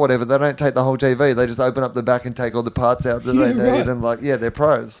TV or whatever, they don't take the whole TV. They just open up the back and take all the parts out that they need. right. And they're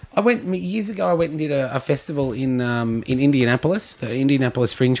pros. Years ago. I went and did a festival in Indianapolis, the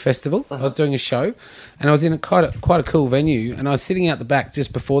Indianapolis Fringe Festival. I was doing a show, and I was in quite a cool venue, and I was sitting out the back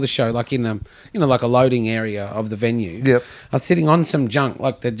just before the show, like in like a loading area of the venue. Yep. I was sitting on some junk,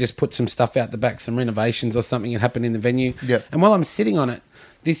 like they'd just put some stuff out the back, some renovations or something had happened in the venue. Yep. And while I'm sitting on it,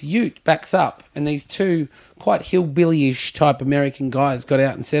 this ute backs up, and these two quite hillbilly-ish type American guys got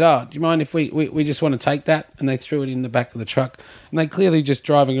out and said, "Oh, do you mind if we just want to take that?" And they threw it in the back of the truck. And they clearly just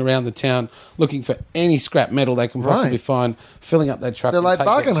driving around the town looking for any scrap metal they can possibly Right. find, filling up their truck. They're and like take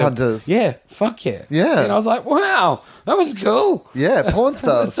that bargain to- hunters. Yeah, fuck yeah. Yeah. And I was like, wow, that was cool. Yeah, porn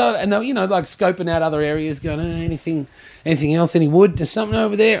stars. So, and they, like scoping out other areas, going, anything else, any wood, there's something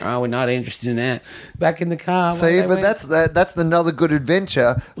over there. Oh, we're not interested in that. Back in the car. See, but that's another good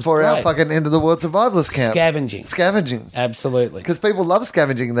adventure for our great. fucking end of the world survivalist camp. Scavenging. Absolutely. Because people love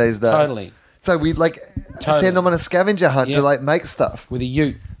scavenging these days. Totally. So we send them on a scavenger hunt Yep. to make stuff. With a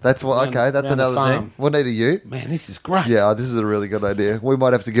ute. That's what. Round- Okay, that's round the another farm. thing. We'll need a ute. Man, this is great. Yeah, this is a really good idea. We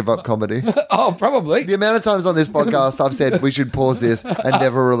might have to give up comedy. Oh, probably. The amount of times on this podcast I've said we should pause this and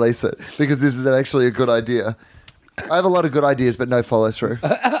never release it because this is actually a good idea. I have a lot of good ideas, but no follow through.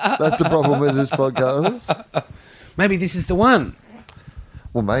 That's the problem with this podcast. Maybe this is the one.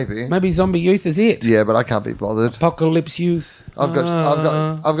 Well, maybe. Maybe Zombie Youth is it. Yeah, but I can't be bothered. Apocalypse Youth. I've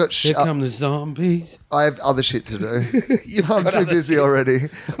got. Here come the zombies. I have other shit to do. You've I'm got too other busy shit. already.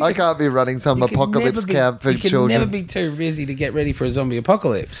 I can't be running some You can apocalypse never be- camp for you can children. never be too busy to get ready for a zombie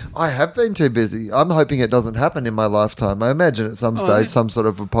apocalypse. I have been too busy. I'm hoping it doesn't happen in my lifetime. I imagine at some stage yeah. some sort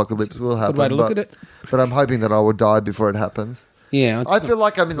of apocalypse will happen. way to look but, at it. But I'm hoping that I will die before it happens. Yeah. I feel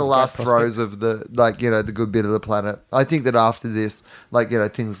like I'm in the last prospect. throes of the the good bit of the planet. I think that after this,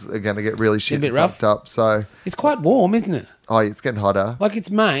 things are going to get really shit bit and rough. fucked up. So, It's quite warm, isn't it? it's getting hotter. Like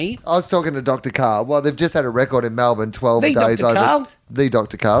it's May. I was talking to Dr. Carl. Well, they've just had a record in Melbourne, 12 The days Dr. over. Carl? The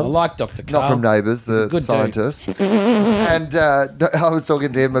Dr. Carl. I like Dr. Carl. Not from Neighbours, He's a the good dude. scientist. And I was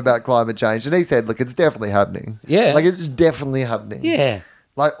talking to him about climate change, and he said, look, it's definitely happening. Yeah. Like, it's definitely happening. Yeah.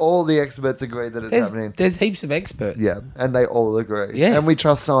 Like, all the experts agree that it's happening. There's heaps of experts. Yeah, and they all agree. Yes. And we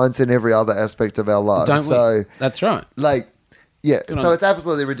trust science in every other aspect of our lives. Don't So, we? That's right. yeah. Good So on it's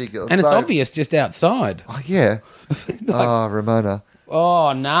absolutely ridiculous. And it's So- obvious just outside. Oh, yeah. Ramona.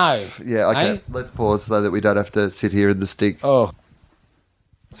 Oh, no. Yeah, okay. Eh? Let's pause so that we don't have to sit here in the stick. Oh.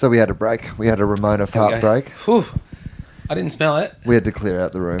 So we had a break. We had a Ramona There we fart go. break. Whew. I didn't smell it. We had to clear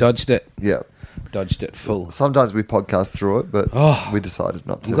out the room. Dodged it. Yeah. Dodged it full. Sometimes we podcast through it, but Oh. we decided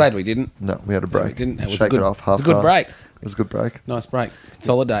not to. I'm glad we didn't. No, we had a Glad break. we didn't. It was Shake a good, it off it was a half-time. good break. It was a good break. Nice break.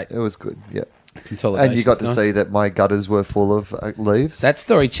 Consolidate. It was good, yeah. Consolidation. And you got to see that my gutters were full of leaves. That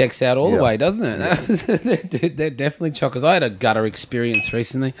story checks out all Yeah. the way, doesn't it? They're definitely chockers. I had a gutter experience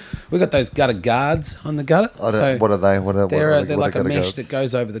recently. We got those gutter guards on the gutter. I don't, what are they? What are They're what like are a gutter mesh guards? that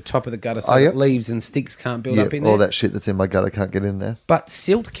goes over the top of the gutter so Oh, that yep. leaves and sticks can't build Yeah, up in there. all that shit that's in my gutter can't get in there. But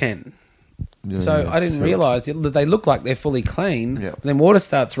silt can. Yeah, So yeah, I didn't silt. realise that they look like they're fully clean. Yeah. But then water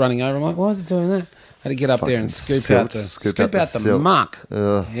starts running over. I'm like, why is it doing that? I had to get up there Fucking and scoop silt. out the Scoop out the the silt. muck.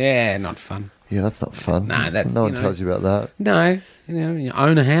 Ugh. Yeah, not fun. Yeah, that's not fun. No, that's, no one you know- tells you about that. No, you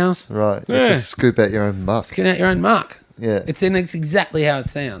own a house. Right. Yeah. Just scoop out your own muck. Get out your own muck. Yeah. It's exactly how it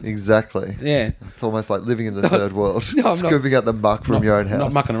sounds. Exactly. Yeah. It's almost like living in the third world. No, I'm not- Scooping out the muck from your own house.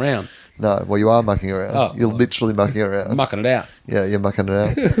 Not mucking around. No, well, you are mucking around. Oh, You're well. literally mucking around. Mucking it out. Yeah, you're mucking it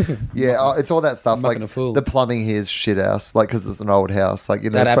out. Yeah, it's all that stuff. Mucking Like a fool. the plumbing here is shit house. Like because it's an old house. Like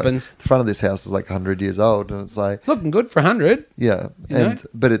That the happens. The front of this house is like 100 years old, and it's like It's looking good for 100. yeah, You know?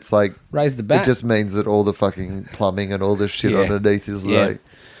 but it's like Raise the bat. it just means that all the fucking plumbing and all the shit Yeah. underneath is Yeah. like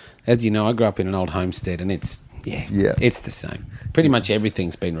As you know, I grew up in an old homestead, and it's it's the same. Pretty much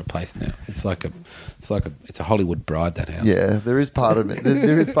everything's been replaced now. It's a Hollywood bride, that house. yeah. There is part of me.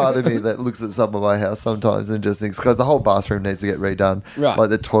 There is part of me that looks at some of my house sometimes and just thinks because the whole bathroom needs to get redone. Right. Like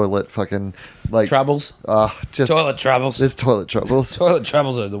the toilet, fucking like Troubles. just Toilet troubles. There's toilet troubles. Toilet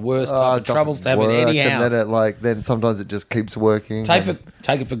troubles are the worst type It of troubles to have doesn't in any work, house. And then sometimes it just keeps working.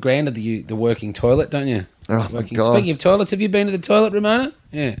 Take it for granted the working toilet, don't you? Oh, my Working. God. Speaking of toilets, have you been to the toilet, Ramona?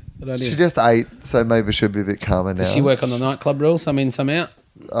 Yeah, good idea. She just ate, so maybe she'll be a bit calmer now. Does she work on the nightclub rule? Some in, some out?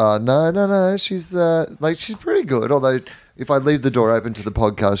 No. She's she's pretty good. Although if I leave the door open to the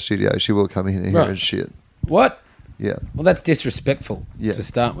podcast studio, she will come in here Right. and shit. What? Yeah. Well, that's disrespectful Yeah. to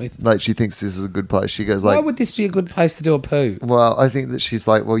start with. Like she thinks this is a good place. She goes Why like, would this be a good place to do a poo? well, I think that she's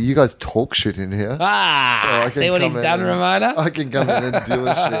like, well, you guys talk shit in here. So I See can what come he's in done, and- Ramona? I can come in and do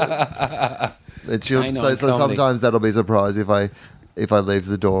a shit. And she'll, Ain't so on comedy. sometimes that'll be a surprise if I if I leave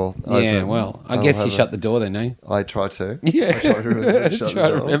the door open. Yeah, well, I guess you shut the door then, eh? I try to. Yeah. I try to remember to shut Try the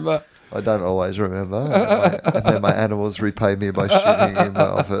to door. remember. I don't always remember. And then my animals repay me by shitting in my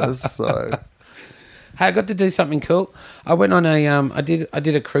office. So, Hey, I got to do something cool. I went on a I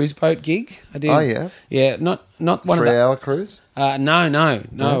did a cruise boat gig. I did. Oh, yeah? Yeah, not one of the 3-hour cruise? No,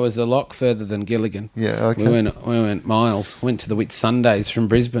 it was a lot further than Gilligan. Yeah, okay. We went miles. Went to the Wit Sundays from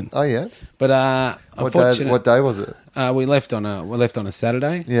Brisbane. Oh, yeah? But What day was it? we left on a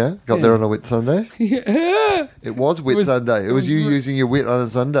Saturday. Yeah? Got there on a Wit Sunday? Yeah. It was Wit Sunday. It was you using your wit on a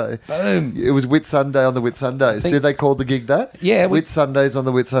Sunday. Boom. It was Wit Sunday on the Wit Sundays. Did they call the gig that? Yeah, Wit Sundays on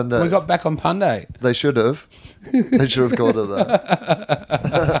the Wit Sundays. We got back on Punday. They should have. They should have called it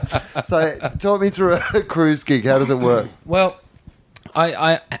that. So, talk me through a cruise gig. How does it work? Well,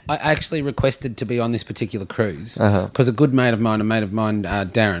 I actually requested to be on this particular cruise Uh-huh. because a mate of mine,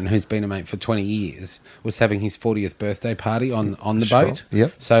 Darren, who's been a mate for 20 years, was having his 40th birthday party on the Sure. boat.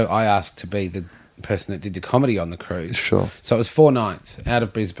 Yep. So I asked to be the person that did the comedy on the cruise. Sure. So it was 4 nights out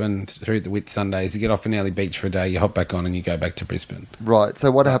of Brisbane through the Whit Sundays. You get off in Early Beach for a day, you hop back on and you go back to Brisbane. Right.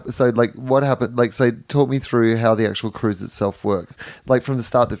 So what happened? What happened? Talk me through how the actual cruise itself works, like from the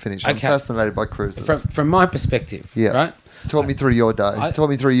start to finish. I'm Okay. fascinated by cruises. From my perspective, Yeah. right? Talk me through your day. Talk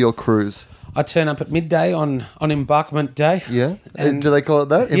me through your cruise. I turn up at midday on Embarkment Day. Yeah. And- Do they call it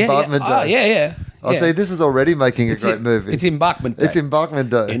that? Yeah, Embarkment yeah. Day. Oh, yeah. I see. This is already making a great movie. It's Embarkment Day. It's Embarkment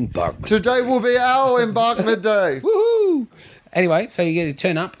Day. Embarkment. Today will be our Embarkment Day. Woohoo! Anyway, so you get to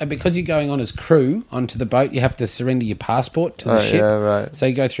turn up, and because you're going on as crew onto the boat, you have to surrender your passport to the ship. Yeah, right. So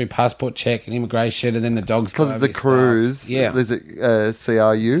you go through passport check and immigration, and then the dogs go Because it's over a your cruise. stuff. Yeah. Is it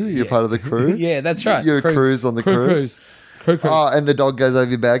CRU? You're part of the crew? Yeah, that's right. You're a cruise on the cruise. Crew. Oh, and the dog goes over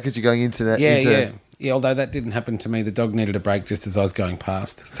your bag because you're going into... Yeah, although that didn't happen to me. The dog needed a break just as I was going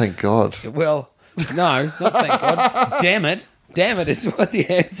past. Thank God. Well, no, not thank God. Damn it is what the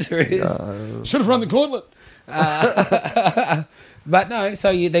answer is. Should have run the gauntlet. But no,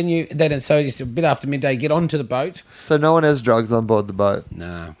 so so just a bit after midday, get onto the boat. So no one has drugs on board the boat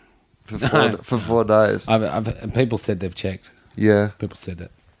No, for 4 days. people said they've checked. Yeah. People said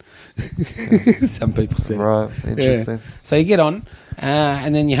that. Some people said it. Right. Interesting. Yeah. So you get on,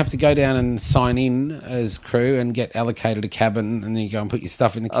 and then you have to go down and sign in as crew and get allocated a cabin, and then you go and put your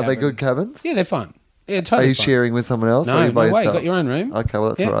stuff in the cabin. Are they good cabins? Yeah, they're fine. Yeah, totally. Are you fine. sharing with someone else? No, or are you by no way. You yourself? got your own room. Okay, well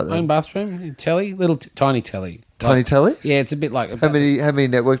that's all right then. Own bathroom, telly, little tiny telly. Tiny telly? Yeah, it's a bit like How many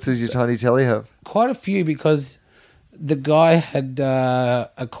networks does your tiny telly have? quite a few because the guy had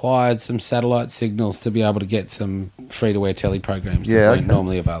acquired some satellite signals to be able to get some free-to-air telly programs that weren't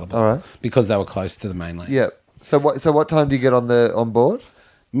normally available. All right. Because they were close to the mainland. Yeah. So what time do you get on board?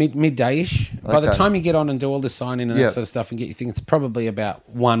 Midday-ish. By the Okay. time you get on and do all the sign-in and Yeah. that sort of stuff and get your thing, it's probably about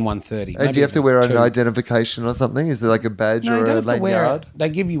 1:30. And do you have to wear an two. identification or something? Is there like a badge No, you or don't a have to wear lanyard? it. They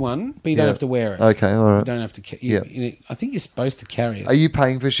give you one, but you don't Yeah. have to wear it. Okay, all You right. don't have to. Yeah. I think you're supposed to carry Are it. you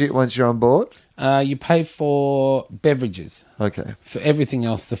paying for shit once you're on board? You pay for beverages. Okay. For everything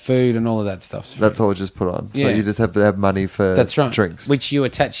else, the food and all of that stuff's free. That's all just put on. So Yeah. you just have to have money for That's right. drinks. Which you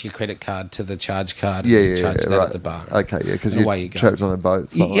attach your credit card to the charge card. Yeah, and you yeah, charge yeah, that right. at the bar. Okay, yeah, because And you're away you go. trapped on a boat.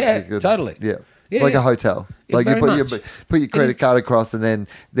 It's not Yeah, like you could- totally. Yeah. It's Yeah, like yeah. a hotel. Yeah, Like you very put much. your It credit is- card across, and then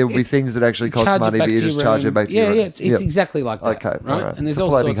there will be things that actually cost Charge it money, back but you to just your charge room. it back to yeah, your room. Yeah, it's exactly like that. Okay, right? all right. And there's It's a all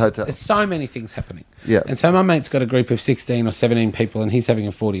floating sorts. hotel. There's so many things happening. Yeah. And so my mate's got a group of 16 or 17 people, and he's having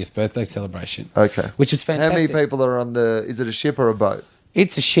a 40th birthday celebration. Okay. Which is How fantastic. many people are on the? Is it a ship or a boat?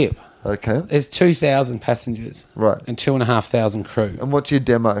 It's a ship. Okay. There's 2,000 passengers. Right. And 2,500 crew. And what's your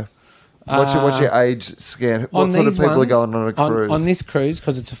demo? What's your age scan? On What sort of these people are ones, going on a cruise? On this cruise,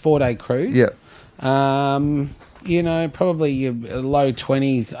 because it's a 4-day cruise. Yeah. Probably your low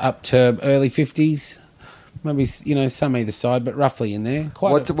 20s up to early 50s. Maybe, some either side, but roughly in there.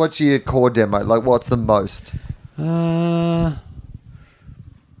 What's your core demo? Like, what's the most?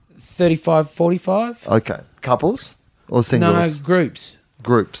 35, 45? Okay. Couples or No, singles? groups.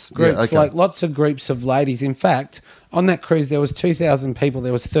 Groups. Groups, Yeah, okay. like lots of groups of ladies. In fact, on that cruise, there was 2,000 people.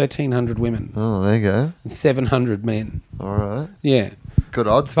 There was 1,300 women Oh, there you go. and 700 men. All right. Yeah. Good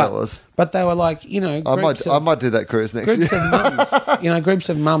odds, fellas. But they were like, I might do that cruise next groups year. of mums, groups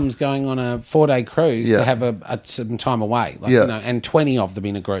of mums going on a 4-day cruise Yeah. to have some time away, Yeah. and 20 of them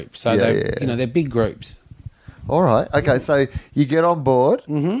in a group. So they're big groups. All right. Okay. So you get on board.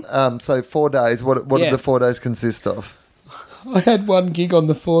 Mm-hmm. So 4 days. What do the 4 days consist of? I had one gig on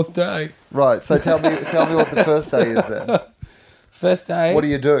the 4th day. Right. So tell me what the first day is then. First day. What do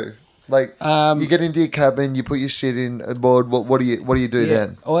you do? Like you get into your cabin, you put your shit in aboard. What do you do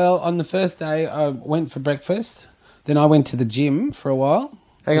then? Well, on the first day, I went for breakfast. Then I went to the gym for a while.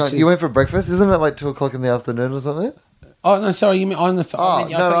 Hang on. You went for breakfast? Isn't it like 2:00 in the afternoon or something? Oh, no, sorry. You mean on the...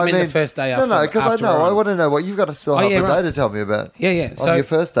 I meant the first day after. No, because I want to know what you've got to still have a day to tell me about. Yeah. On your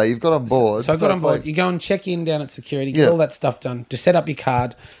first day, you've got on board. So I got on board. You go and check in down at security, get all that stuff done, to set up your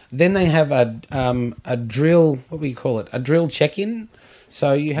card. Then they have a drill, what do you call it? A drill check-in.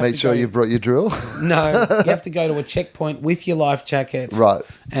 So you have Make sure you brought your drill. No, you have to go to a checkpoint with your life jacket, right,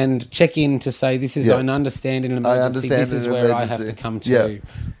 and check in to say this is an understanding an emergency. This is where I have to come to. Yeah.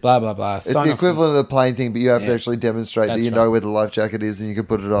 Blah blah blah. It's the equivalent of the plane thing, but you have to actually demonstrate that you know where the life jacket is and you can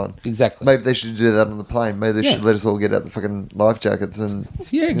put it on. Exactly. Maybe they should do that on the plane. Maybe they should let us all get out the fucking life jackets and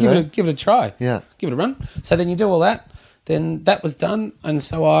give it a try. Yeah, give it a run. So then you do all that. Then that was done, and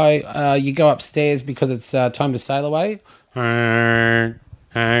so you go upstairs because it's time to sail away. So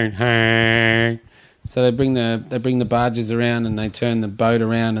they bring the barges around and they turn the boat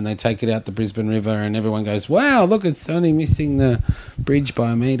around and they take it out the Brisbane River and everyone goes, wow, look, it's only missing the bridge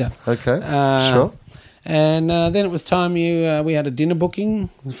by a metre. Okay, sure. And then it was time we had a dinner booking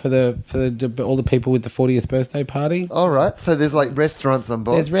for all the people with the 40th birthday party. All right. So there's like restaurants on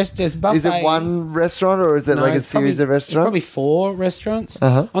board. There's buffet. Is it one restaurant or is it like a series of restaurants? There's probably 4 restaurants.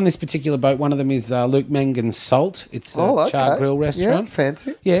 On this particular boat. One of them is Luke Mangan's Salt. It's a char grill restaurant. Yeah,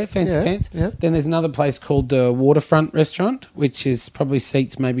 fancy. Yeah, fancy pants. Yeah. Then there's another place called the Waterfront Restaurant, which is probably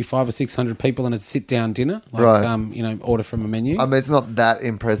seats maybe 500 or 600 people and it's a sit-down dinner. Like, right. Order from a menu. I mean, it's not that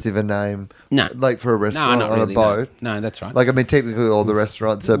impressive a name. No. Like for a restaurant on really, a boat. No, that's right. Like, I mean, technically all the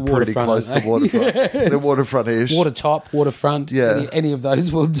restaurants are pretty close to waterfront. They're waterfront-ish. Water top, waterfront. Yeah. Any of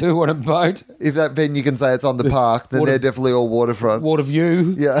those will do on a boat. If that venue can say it's on the park, then they're definitely all waterfront. Water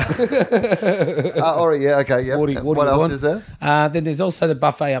view. Yeah. All right, yeah, okay, yeah. What else is there? Then there's also the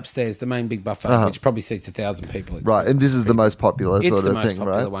buffet upstairs, the main big buffet, which probably seats 1,000 people. Right, and this is the most popular sort of thing, right? It's the most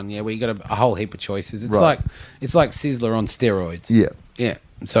popular one, yeah, where you got a whole heap of choices. It's like Sizzler on steroids. Yeah. Yeah.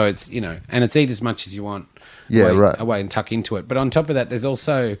 So it's, and it's eat as much as you want. Yeah, right. Away and tuck into it. But on top of that, there's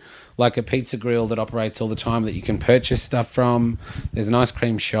also like a pizza grill that operates all the time that you can purchase stuff from. There's an ice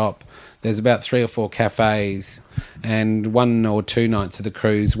cream shop. There's about 3 or 4 cafes. And 1 or 2 nights of the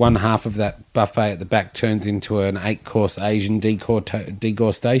cruise, one half of that buffet at the back turns into an 8-course Asian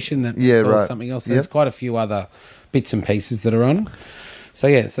degustation. Something else. There's quite a few other bits and pieces that are on.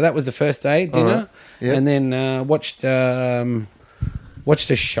 So, so that was the first day, dinner. Right. And then watched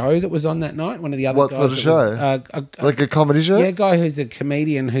a show that was on that night. One of the other guys. What sort of show? Like a comedy show? Yeah, a guy who's a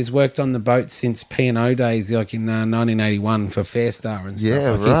comedian who's worked on the boat since P&O days, like in 1981 for Fairstar and stuff.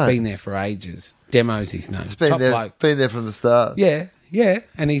 Yeah, He's been there for ages. Demo's his name. It's been there from the start. Yeah.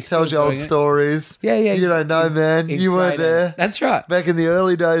 And he tells you old stories. Yeah. You don't know, man. You weren't there. That's right. Back in the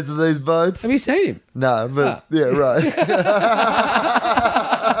early days of these boats. Have you seen him? No, but yeah, right.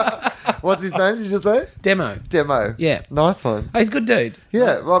 What's his name, did you just say? Demo. Yeah. Nice one. Oh, he's a good dude.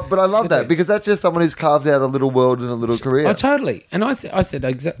 Yeah, but I love that because that's just someone who's carved out a little world and a little career. Oh, totally. And I said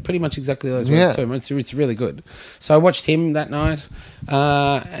pretty much exactly those words to him. It's really good. So I watched him that night,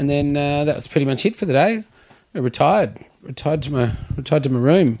 and then that was pretty much it for the day. I retired to my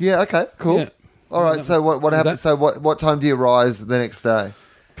room. Yeah, okay, cool. Yeah. All right, so what happened? So what time do you rise the next day?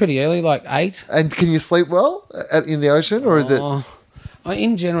 Pretty early, like 8. And can you sleep well in the ocean, or is it...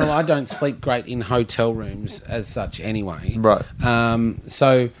 In general, I don't sleep great in hotel rooms as such anyway. Right.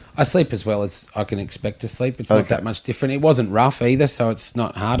 So I sleep as well as I can expect to sleep. It's not that much different. It wasn't rough either, so it's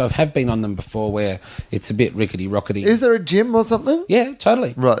not hard. I have been on them before where it's a bit rickety-rockety. Is there a gym or something? Yeah,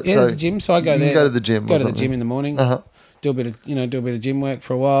 totally. Right. Yeah, there's a gym, so I go there. You go to the gym Go to the gym in the morning. Do a bit of gym work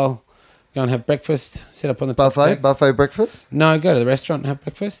for a while. Go and have breakfast, sit up on the buffet breakfast? No, go to the restaurant and have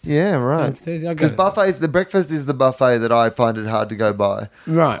breakfast. Yeah, right. Because the breakfast is the buffet that I find it hard to go by.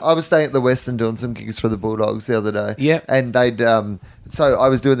 Right. I was staying at the Westin doing some gigs for the Bulldogs the other day. Yeah. And they'd... So I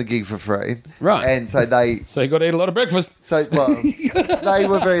was doing the gig for free. Right. And so they... So you got to eat a lot of breakfast. So, well, they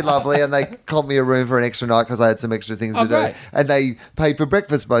were very lovely and they comped me a room for an extra night because I had some extra things to do. And they paid for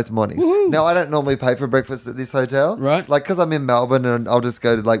breakfast both mornings. Woo-hoo. Now, I don't normally pay for breakfast at this hotel. Right. Like, because I'm in Melbourne and I'll just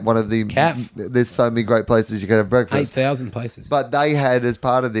go to like one of the... There's so many great places you can have breakfast. 8,000 places. But they had, as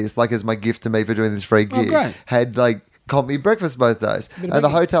part of this, like as my gift to me for doing this free gig, had like... comped me breakfast both days. And the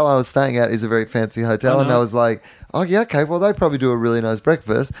hotel I was staying at is a very fancy hotel. And I was like, oh, yeah, okay, well, they probably do a really nice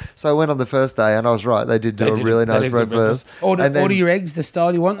breakfast. So I went on the first day and I was right. They did do a really nice breakfast. Order your eggs the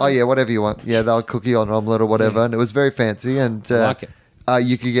style you want? Oh, yeah, whatever you want. Yeah, they'll cook you on an omelette or whatever. Yeah. And it was very fancy. And I like it.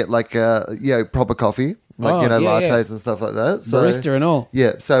 You could get like, proper coffee. Like, lattes and stuff like that. So, barista and all.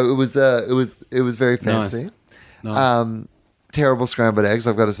 Yeah, so it was very fancy. Nice. Terrible scrambled eggs,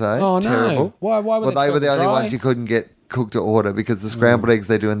 I've got to say. Oh, terrible. No. Why were they were the only ones you couldn't get cooked to order because the scrambled eggs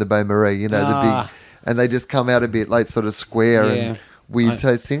they do in the bain marie, the big, and they just come out a bit like sort of square and weird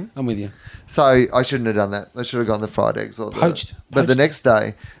tasting. I'm with you. So I shouldn't have done that. I should have gone the fried eggs or the Poached. But the next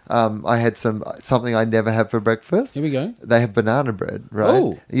day, I had something I never have for breakfast. Here we go. They have banana bread, right?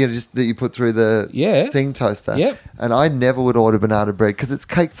 Oh. Just that you put through the thing toaster. Yep. And I never would order banana bread because it's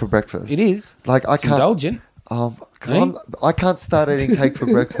cake for breakfast. It is. Like I It's can't. indulgent. Because I can't start eating cake for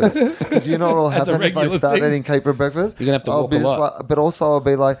breakfast. Because you know what will That's a happen if I regular start thing. eating cake for breakfast? You're gonna have to I'll walk be a just lot. like, but also I'll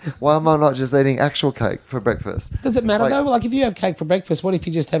be like, why am I not just eating actual cake for breakfast? Does it matter Like- though? Like if you have cake for breakfast, what if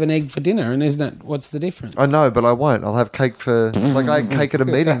you just have an egg for dinner? And isn't that what's the difference? I know, but I won't. I'll have cake for like I had cake at a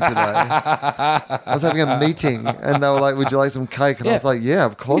meeting today. I was having a meeting, and they were like, "Would you like some cake?" And I Yeah. was like, "Yeah,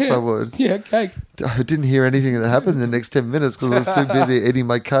 of course I would." Yeah, cake. I didn't hear anything that happened in the next 10 minutes because I was too busy eating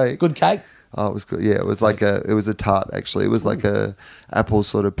my cake. Good cake. Oh, it was good. Yeah, it was like it was a tart actually. It was like a apple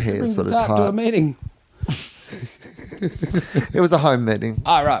sort of pear Brings sort the of tart to a tart. meeting. It was a home meeting.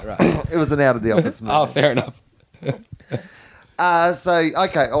 Oh, right. It was an out of the office meeting. Oh, fair enough. So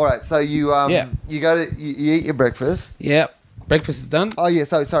okay, all right. So you you go to you eat your breakfast. Yeah. Breakfast is done. Oh yeah,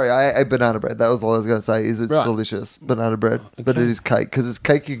 so sorry, I ate banana bread. That was all I was going to say. Is it's Right. delicious banana bread, but Okay. it is cake because it's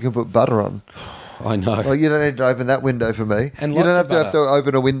cake you can put butter on. I know. Well, you don't need to open that window for me. And you don't lots have of to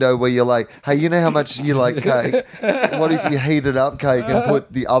open a window where you're like, hey, you know how much you like cake? What if you heated up cake and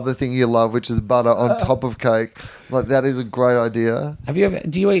put the other thing you love, which is butter, on top of cake? Like that is a great idea. Have you ever?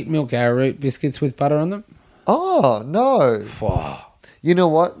 Do you eat milk arrowroot biscuits with butter on them? Oh no! Wow. You know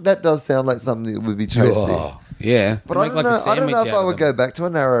what? That does sound like something that would be tasty. Oh, yeah. But You I make don't like a know. I don't know sandwich if out I of would them. go back to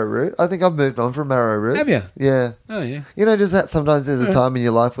an arrowroot. I think I've moved on from arrowroot. Have you? Yeah. Oh yeah. You know, just that sometimes there's a time in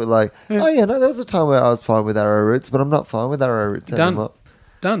your life where like, oh yeah, no, there was a time where I was fine with arrowroots, but I'm not fine with arrowroots Done. anymore.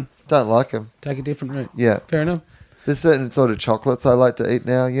 Done. Don't like them. Take a different route. Yeah. Fair enough. There's certain sort of chocolates I like to eat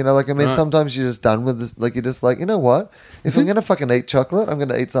now. You know, like, I mean, Right. sometimes you're just done with this. Like, you're just like, you know what? If I'm going to fucking eat chocolate, I'm going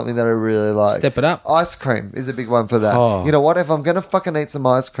to eat something that I really like. Step it up. Ice cream is a big one for that. Oh. You know what? If I'm going to fucking eat some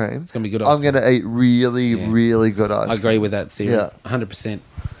ice cream, It's gonna be good ice I'm going to eat really, Yeah. really good ice I cream. agree with that theory. Yeah. 100%.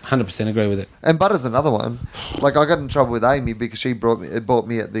 100% agree with it. And butter's another one. Like, I got in trouble with Amy because she bought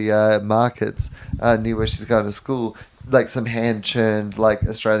me at the markets near where she's going to school, like some hand churned like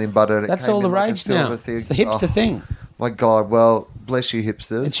Australian butter. And it That's came all the in, like, a rage now. silver thing. It's the hipster Oh, thing. my God. Well, bless you,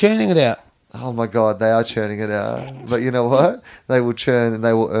 hipsters. It's churning it out. Oh my God, they are churning it out. But you know what? They will churn and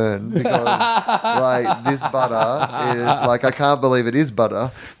they will earn because like this butter is like, I can't believe it is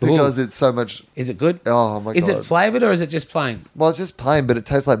butter because it's so much. Is it good? Oh my God. Is it flavored or is it just plain? Well, it's just plain, but it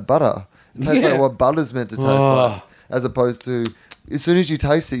tastes like butter. It tastes Yeah. like what butter's meant to taste Oh. like, as opposed to as soon as you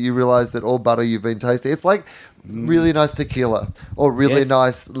taste it, you realize that all butter you've been tasting. It's like really nice tequila or really Yes.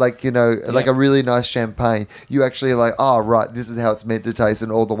 nice, like, you know, like Yeah. a really nice champagne. You actually are like, oh, right, this is how it's meant to taste,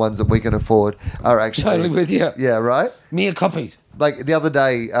 and all the ones that we can afford are actually. Totally with you. Yeah, right? Mere copies. Like the other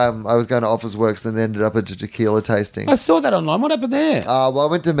day, I was going to Officeworks and ended up at a tequila tasting. I saw that online. What happened there? Well, I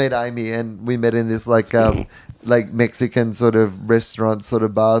went to meet Amy, and we met in this like Mexican sort of restaurant, sort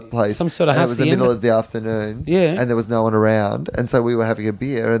of bar place. Some sort of and it was the hacienda. middle of the afternoon, Yeah. and there was no one around, and so we were having a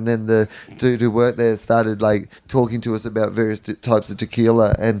beer, and then the dude who worked there started like talking to us about various types of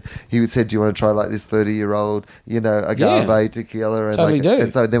tequila, and he said, "Do you want to try like this 30-year-old, you know, agave Yeah. tequila?" And Totally like, do.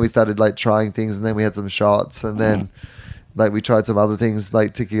 and so then we started like trying things, and then we had some shots, and then. Like we tried some other things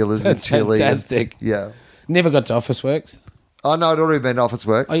like tequilas with That's chili. fantastic. Yeah. Never got to Officeworks. Oh no, I'd already been to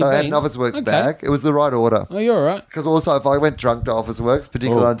Officeworks, Oh, so I you've had an been? Officeworks Okay. bag. It was the right order. Oh, you're all right. Because also, if I went drunk to Officeworks,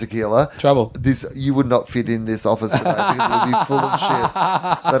 particularly Oh. on tequila, Trouble. you would not fit in this office today because it would be full of shit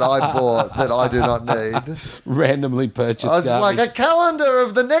that I bought that I do not need. Randomly purchased It's like garbage. a calendar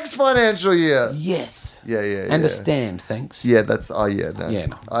of the next financial year. Yes. Yeah. And a stand, thanks. Yeah, that's yeah, no. Yeah,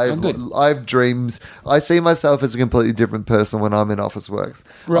 no. I I'm good. have dreams. I see myself as a completely different person when I'm in Officeworks.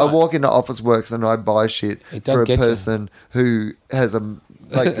 Right. I walk into Officeworks and I buy shit It does for a get you. person who has who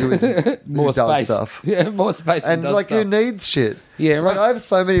More who does space. stuff. Yeah, more space. And does like stuff. who needs shit? Yeah, Like right. I have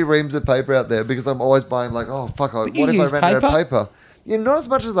so many reams of paper out there because I'm always buying like, oh fuck, what you if I use ran out of paper? paper? Yeah, not as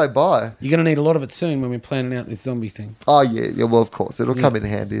much as I buy. You're going to need a lot of it soon when we're planning out this zombie thing. Oh yeah, well of course it'll come in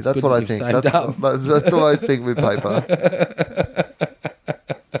handy. It's That's good what that I think. you've saved That's what I think with paper.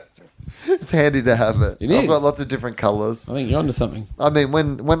 It's handy to have it. It I've is. got lots of different colours. I think you're onto something. I mean,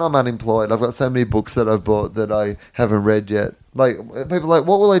 when I'm unemployed, I've got so many books that I've bought that I haven't read yet. Like people are like,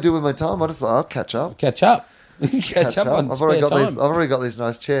 what will I do with my time? I just like, I'll catch up. Catch up. Catch up on I've spare already got time. these. I've already got these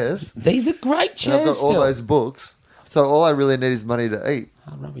nice chairs. These are great And chairs I've got all still. those books. So all I really need is money to eat.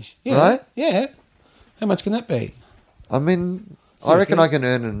 Oh, rubbish. Yeah. Right? Yeah. How much can that be I mean, I Seriously? reckon I can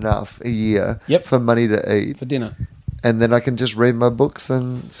earn enough a year Yep. for money to eat for dinner? and then I can just read my books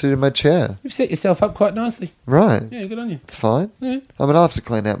and sit in my chair. You've set yourself up quite nicely. Right. Yeah, good on you. It's fine. Yeah. I mean, I'll have to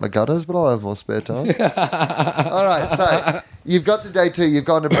clean out my gutters, but I'll have more spare time. All right, so you've got to day 2. You've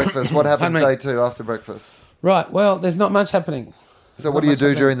gone to breakfast. What happens Pardon me. day 2 after breakfast? Right. Well, there's not much happening. So what do you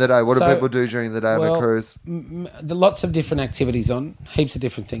do during the day? What do So, people do during the day on a cruise? Lots of different activities on, heaps of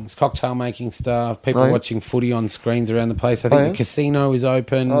different things. Cocktail making stuff, people Right. watching footy on screens around the place. I think yeah? the casino is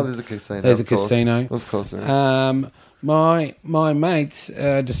open. Oh, there's a casino. There's of a course. casino. Of course there is. My mates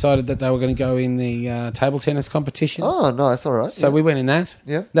decided that they were going to go in the table tennis competition. Oh, nice. All right. So we went in that.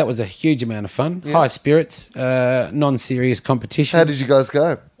 Yeah. That was a huge amount of fun. High spirits, non-serious competition. How did you guys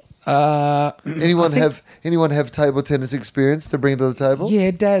go? I Anyone have table tennis experience to bring to the table? Yeah,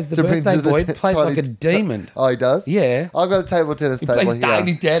 Daz, the To bring birthday to the boy, t- plays tiny like a demon. Oh, he does? Yeah. I've got a table tennis He table plays here.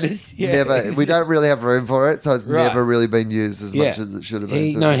 tiny tennis. Yeah. Never. We don't really have room for it, so it's Right. never really been used as much as it should have been.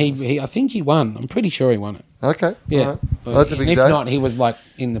 He, to no, be honest. he. I think he won. I'm pretty sure he won it. Okay. Yeah. All right. Well, that's a big if day. not, he was like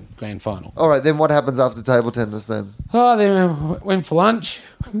in the grand final. All right. Then what happens after table tennis then? Oh, then we went for lunch.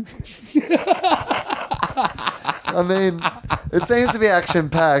 I mean, it seems to be action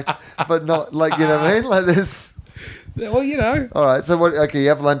packed, but not like, you know what I mean? Like this. Well, you know. All right. So what? Okay, you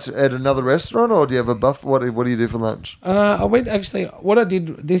have lunch at another restaurant, or do you have a buff? What do you do for lunch? I went actually. What I did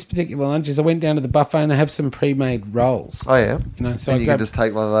this particular lunch is I went down to the buffet and they have some pre-made rolls. Oh yeah. You know, so And I you grabbed, can just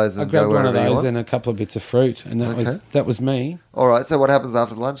take one of those I and go grabbed one wherever of you those want. and a couple of bits of fruit, and that was me. All right. So what happens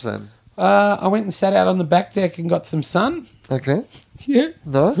after lunch then? I went and sat out on the back deck and got some sun. Okay. Yeah,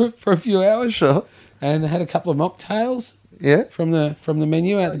 Nice. for a few hours. Sure. And had a couple of mocktails Yeah. from the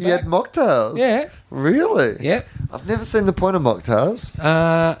menu out the You had back. mocktails. Yeah. Really? Yeah. I've never seen the point of mocktails.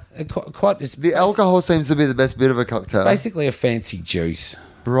 It's The alcohol seems to be the best bit of a cocktail. basically a fancy juice.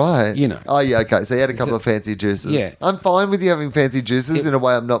 Right. You know. Oh, yeah, okay. So you had a couple of fancy juices. Yeah. I'm fine with you having fancy juices. In a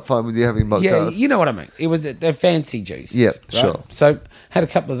way, I'm not fine with you having Yeah, mocktails. you know what I mean. It was they're fancy juices. Yeah, right? sure. So had a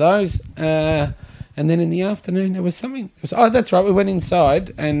couple of those, and then in the afternoon there was something. Oh, that's right. We went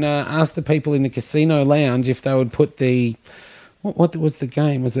inside and asked the people in the casino lounge if they would put the. What was the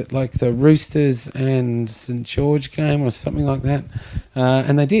game? Was it like the Roosters and St George game or something like that?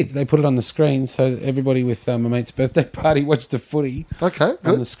 And they did. They put it on the screen, so everybody with my mate's birthday party watched the footy Okay, on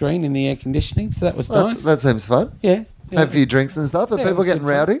good. the screen in the air conditioning. So that was nice. That seems fun. Yeah. Have a few drinks and stuff. Are Yeah, it people was getting good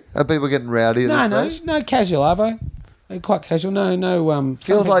fun. rowdy? Are people getting rowdy at this stage? No, casual, Arvo. Quite casual. No. some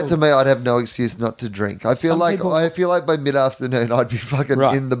Feels like to people- me I'd have no excuse not to drink. I feel Some people- like by mid-afternoon I'd be fucking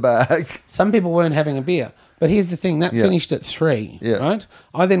Right. in the bag. Some people weren't having a beer. But here's the thing, that Yeah. finished at 3, Yeah. right?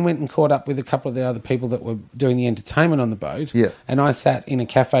 I then went and caught up with a couple of the other people that were doing the entertainment on the boat. Yeah. And I sat in a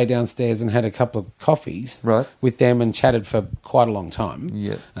cafe downstairs and had a couple of coffees Right. with them and chatted for quite a long time.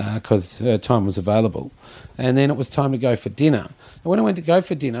 Yeah. Because time was available. And then it was time to go for dinner. And when I went to go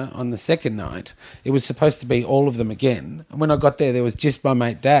for dinner on the second night, it was supposed to be all of them again. And when I got there was just my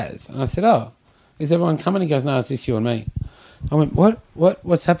mate Daz. And I said, "Oh, is everyone coming?" He goes, "No, it's just you and me." I went,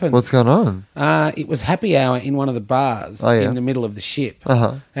 What's happened? What's going on? It was happy hour in one of the bars Oh, yeah. in the middle of the ship.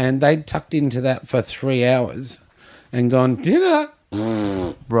 Uh-huh. And they'd tucked into that for 3 hours and gone, dinner?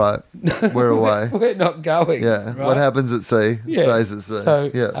 Right. We're away. We're not going. Yeah. right? What happens at sea Yeah. stays at sea. So,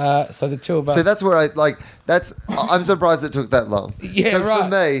 yeah. so the two of us. So that's where I'm surprised it took that long. Yeah, Because for right.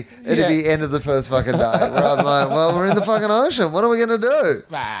 me, it'd Yeah. be end of the first fucking day where I'm like, well, we're in the fucking ocean. What are we going to do?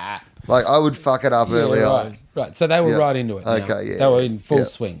 Ah, Like, I would fuck it up yeah, early right, on. right. So they were Yeah. right into it. now. Okay, yeah. They were in full yeah.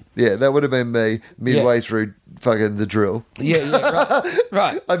 swing. Yeah, that would have been me midway through fucking the drill. Yeah, right.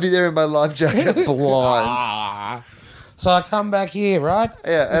 right. I'd be there in my life jacket blind. Ah. So I come back here, right?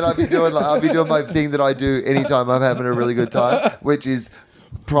 Yeah, and I'd be doing my thing that I do anytime I'm having a really good time, which is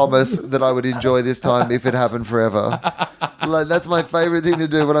promise that I would enjoy this time if it happened forever. Like, that's my favorite thing to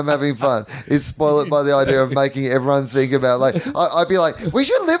do when I'm having fun, is spoil it by the idea of making everyone think about, like, I'd be like, we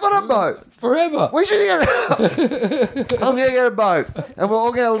should live on a boat. Forever. We should get I'm going to get a boat, and we're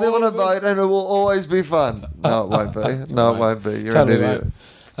all going to live on a boat, and it will always be fun. No, it won't be. No, it won't be. You're Totally an idiot.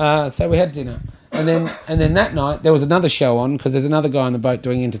 right. So we had dinner. And then that night there was another show on because there's another guy on the boat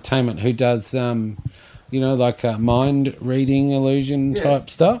doing entertainment who does, like mind reading illusion type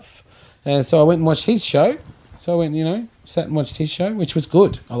stuff. So I went and watched his show. So I went, sat and watched his show, which was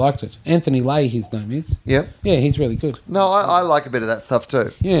good. I liked it. Anthony Lay, his name is. Yep. Yeah, he's really good. No, I like a bit of that stuff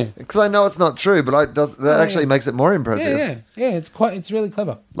too. Yeah. Because I know it's not true, but that actually makes it more impressive. Yeah. It's really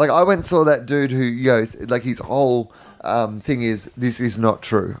clever. Like, I went and saw that dude who goes, like, his whole thing is, this is not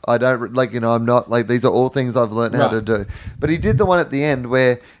true. I don't, like, I'm not, like, these are all things I've learned how to do. But he did the one at the end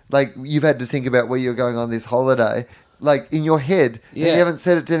where, like, you've had to think about where you're going on this holiday, like, in your head. And you haven't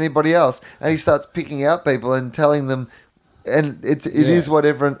said it to anybody else. And he starts picking out people and telling them and it is what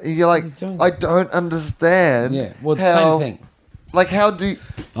everyone. You're like, I don't understand. Yeah, well, how, same thing. Like, how do?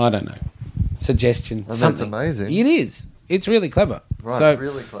 I don't know. Suggestion. Oh, something. that's amazing. It is. It's really clever. Right, so,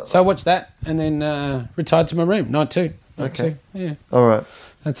 really clever. So I watched that and then retired to my room. Night two. Okay. Yeah. All right.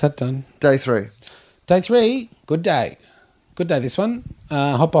 That's that done. Day 3. Day 3, good day. Good day, this one.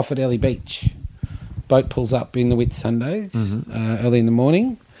 Hop off at Early Beach. Boat pulls up in the Wit Sundays early in the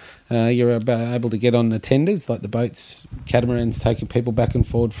morning. You're able to get on the tenders, like the boats, catamarans taking people back and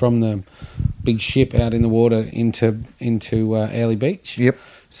forward from the big ship out in the water into Early Beach. Yep.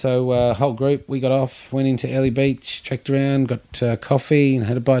 So whole group, we got off, went into Early Beach, trekked around, got coffee and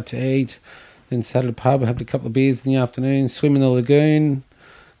had a bite to eat. Then sat at a pub, had a couple of beers in the afternoon, swim in the lagoon,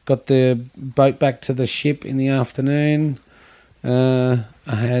 got the boat back to the ship in the afternoon. I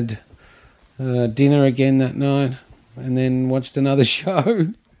had dinner again that night and then watched another show.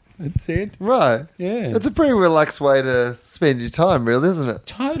 That's it. Right. Yeah. It's a pretty relaxed way to spend your time, really, isn't it?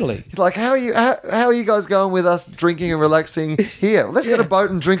 Totally. Like, how are you guys going with us drinking and relaxing here? Let's get a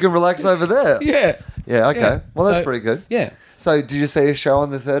boat and drink and relax over there. Yeah. Yeah, okay. Yeah. Well, that's So, pretty good. Yeah. So, did you see a show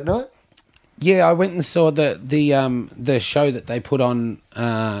on the third night? Yeah, I went and saw the show that they put on,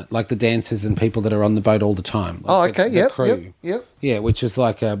 like the dancers and people that are on the boat all the time. Like okay. the crew. Yep. Yeah, which was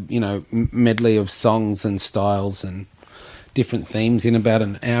like a medley of songs and styles and different themes in about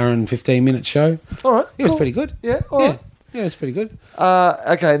an hour and 15-minute show. All right. It was pretty good. Yeah. All right. Yeah, it was pretty good.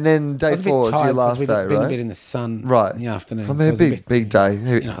 Okay, and then I day was a bit 4 is your tired last 'cause day, we'd been right? a bit in the sun Right. in the afternoon. I mean, so it a was big day.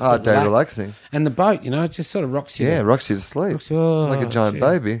 Hard day relaxed. relaxing. And the boat, it just sort of rocks you. Yeah, to- rocks you to sleep. rocks you- oh, like a giant shit.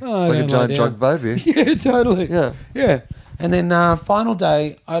 baby. Oh, like a don't giant lie drug down. baby. Yeah, totally. Yeah. Yeah. And then final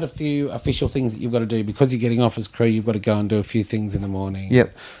day, I had a few official things that you've got to do. Because you're getting off as crew, you've got to go and do a few things in the morning.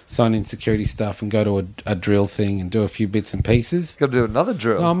 Yep. Sign in security stuff and go to a drill thing and do a few bits and pieces. Got to do another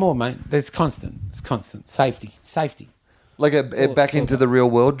drill. Oh, more, mate. It's constant. It's constant. Safety. Like back into the real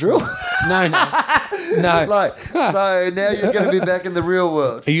world drill. No. Like, so now you're going to be back in the real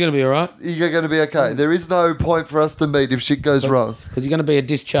world. Are you going to be all right? You're going to be okay. There is no point for us to meet if shit goes wrong. Because you're going to be a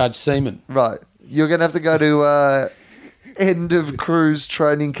discharged seaman. Right. You're going to have to go to end of cruise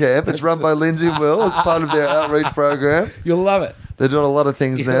training camp. It's run by Lindsay and Will. It's part of their outreach program. You'll love it. They're doing a lot of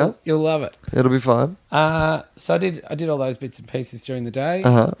things now. You'll love it. It'll be fun. So I did all those bits and pieces during the day.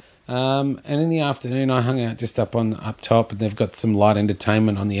 Uh-huh. And in the afternoon, I hung out just up top, and they've got some light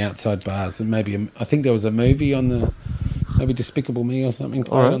entertainment on the outside bars, and I think there was a movie on maybe Despicable Me or something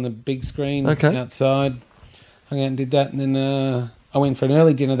played on the big screen outside. Hung out and did that, and then I went for an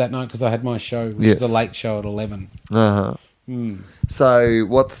early dinner that night because I had my show, which was a late show at 11. Uh-huh. So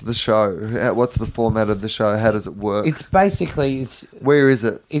what's the show? What's the format of the show? How does it work? It's basically Where is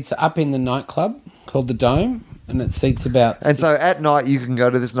it? It's up in the nightclub called the Dome, and it seats about. And 6. so at night you can go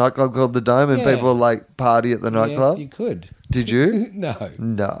to this nightclub called the Dome, and people like party at the nightclub. Yes, you could. Did you? No.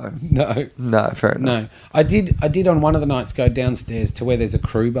 No, fair enough. No, I did on one of the nights go downstairs to where there's a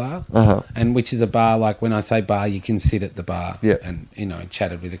crew bar, and which is a bar, like when I say bar, you can sit at the bar and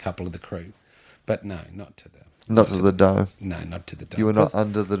chatted with a couple of the crew, but no, not to the Dome. No, not to the Dome. You were not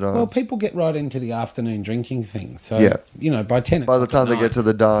under the Dome. Well, people get right into the afternoon drinking thing, so by 10 by the time they get to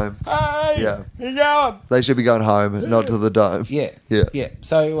the Dome, they should be going home, not to the Dome. Yeah.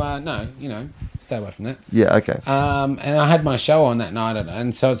 So no, stay away from that. Yeah, okay. And I had my show on that night,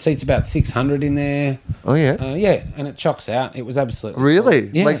 and so it seats about 600 in there. Oh yeah. Yeah, and it chocks out. It was absolutely really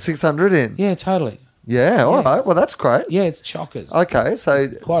full. Yeah. like 600 in. Yeah, totally. Yeah, all right. Well, that's great. Yeah, it's chockers. Okay, so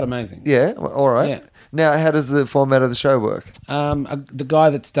it's quite amazing. Yeah, all right. Yeah. Now, how does the format of the show work? The guy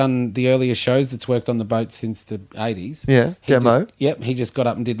that's done the earlier shows, that's worked on the boat since the 80s. Yeah, demo. He just got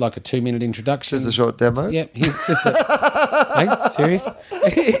up and did like a 2-minute introduction. Just a short demo? Yep, he's just hey, serious?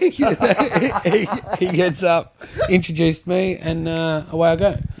 he gets up, introduced me, and away I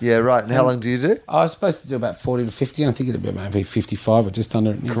go. Yeah, right. And how long do you do? I was supposed to do about 40 to 50, and I think it'd be maybe 55 or just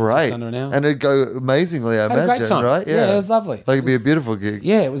under, Great. Just under an hour. And it'd go amazingly, I imagine, a great time. right? Yeah, it was lovely. Like it'd be a beautiful gig.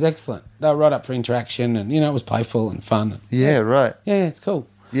 Yeah, it was excellent. They were right up for interaction, and it was playful and fun. Yeah, right. Yeah, it's cool.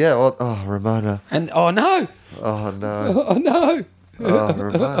 Yeah. Well, oh, Ramona. And oh no. Oh no. Oh no. Oh,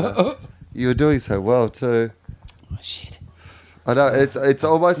 Ramona. You were doing so well too. Oh shit. I know it's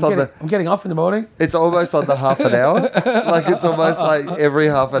almost I'm getting off in the morning. It's almost on the half an hour. Like it's almost like every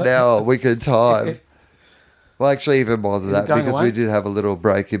half an hour we could time. Well, actually, even more than that because we did have a little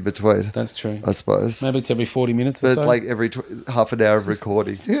break in between. That's true. I suppose. Maybe it's every 40 minutes or but so. It's like every half an hour of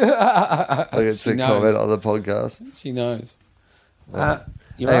recording. Like it's a comment on the podcast. She knows.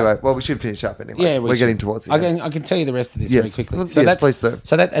 Anyway, right. Well, we should finish up anyway. Yeah, we're getting towards the end. I can tell you the rest of this yes. very quickly. So yes, please do.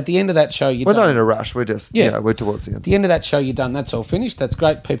 So that at the end of that show, we're not in a rush. We're just we're towards the end. At the end of that show, you're done. That's all finished. That's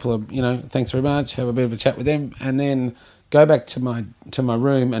great. People are thanks very much. Have a bit of a chat with them, and then go back to my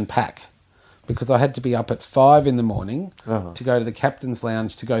room and pack, because I had to be up at 5 a.m. to go to the captain's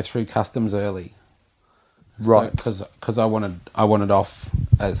lounge to go through customs early. Right. Because I wanted off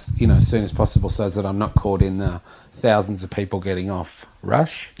as soon as possible, so that I'm not caught in the thousands of people getting off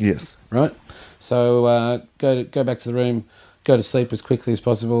rush. Yes. Right. So go back to the room, go to sleep as quickly as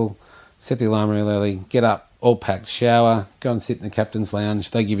possible, set the alarm real early, get up, all packed, shower, go and sit in the captain's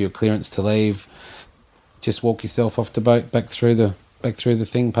lounge. They give you a clearance to leave. Just walk yourself off the boat, back through the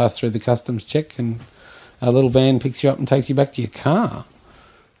thing, pass through the customs check, and a little van picks you up and takes you back to your car.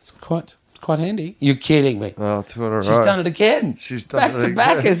 It's quite handy. You're kidding me. Oh, it's all right. She's done it again. She's done it again.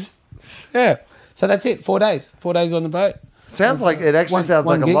 Back-to-backers. Yeah. So that's it. 4 days. 4 days on the boat. Sounds like it actually sounds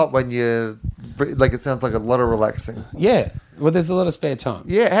like gig. a lot when you like. It sounds like a lot of relaxing. Yeah. Well, there's a lot of spare time.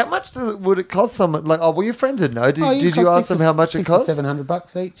 Yeah. How much would it cost someone? Like, well, your friends would know. Did you ask them how much it cost?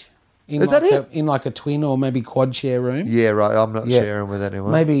 $600 each. Is that it? In like a twin or maybe quad share room. Yeah, right. I'm not sharing with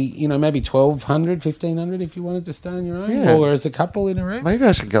anyone. Maybe $1,200, $1,500 if you wanted to stay on your own, or as a couple in a room. Maybe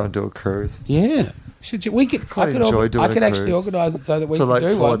I should go and do a cruise. Yeah. Should you? I could actually organise it so that we for could like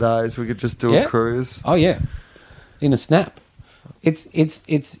do 4 one. days. We could just do a cruise. Oh yeah, in a snap. It's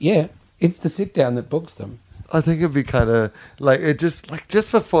the sit down that books them. I think it'd be kind of like it just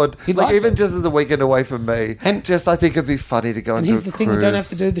for fun, just as a weekend away from me. And I think it'd be funny to go and do a cruise. Here's the thing: you don't have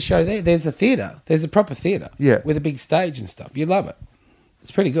to do the show there. There's a theatre. There's a proper theatre. Yeah. With a big stage and stuff. You love it.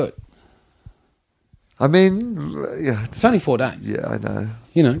 It's pretty good. I mean, yeah, it's only 4 days. Yeah, I know.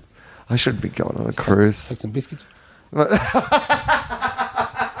 I shouldn't be going on a cruise. Take some biscuits.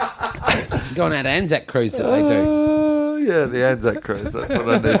 Going out Anzac cruise that they do. Yeah, the Anzac cruise. That's what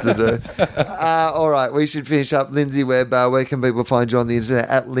I need to do. All right, we should finish up. Lindsay Webb, where can people find you on the internet?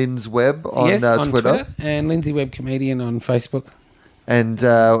 At Lindsay Webb on Twitter. And Lindsay Webb Comedian on Facebook. And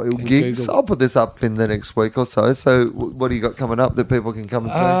gigs. Google. I'll put this up in the next week or so. So what do you got coming up that people can come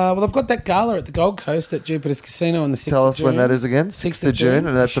and see? Well, I've got that gala at the Gold Coast at Jupiter's Casino on the 6th of June. Tell us when that is again. 6th of June.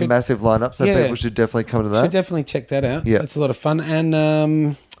 And that's a massive lineup, so people should definitely come to that. Should definitely check that out. Yeah. It's a lot of fun. And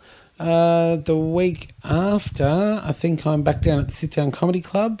the week after, I think I'm back down at the Sit Down Comedy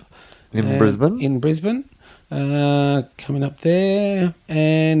Club. In Brisbane. Coming up there,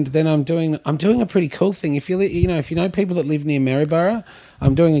 and then I'm doing a pretty cool thing. If you know people that live near Maryborough,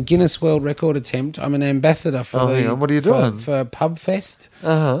 I'm doing a Guinness World Record attempt. I'm an ambassador for what are you doing? For Pub Fest.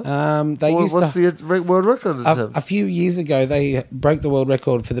 What's the world record attempt? A few years ago, they broke the world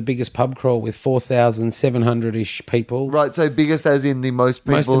record for the biggest pub crawl with 4,700-ish people. Right, so biggest as in the most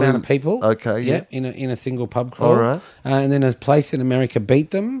amount of people. Okay, yeah, in a single pub crawl. All right, and then a place in America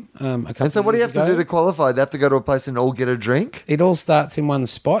beat them. And so, what do you have to do to qualify? They have to go to a place and all get a drink. It all starts in one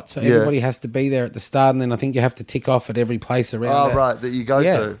spot, so everybody has to be there at the start, and then I think you have to tick off at every place around. Oh, right, that you go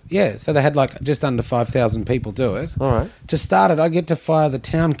to. Yeah, so they had like just under 5,000 people do it. All right. To start it, I get to fire the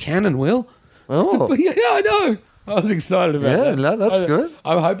town cannon, Will. Oh. Yeah, I know. I was excited about that. Yeah, no, that's good.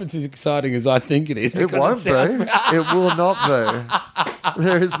 I hope it's as exciting as I think it is. It won't be. It will not be.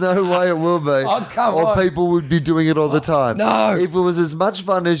 There is no way it will be. Oh, come on. Or people would be doing it all the time. No. If it was as much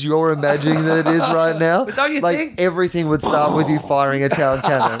fun as you're imagining that it is right now, but don't you think? Everything would start with you firing a town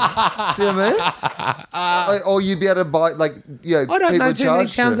cannon. Do you know what I mean? Or you'd be able to buy, I don't know too many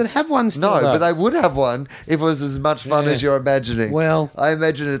towns that have one still. No, but they would have one if it was as much fun as you're imagining. Well, I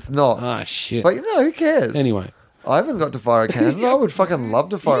imagine it's not. Oh, shit. But who cares? Anyway. I haven't got to fire a cannon. I would fucking love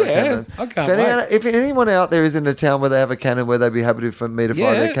to fire a cannon. I can't wait. If anyone out there is in a town where they have a cannon where they'd be happy for me to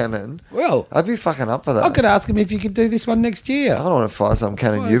fire their cannon, well, I'd be fucking up for that. I could ask them if you could do this one next year. I don't want to fire some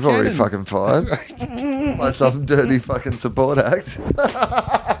cannon you've already fucking fired. Like some dirty fucking support act.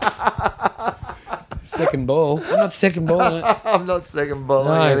 Second ball. I'm not second balling it. I'm not second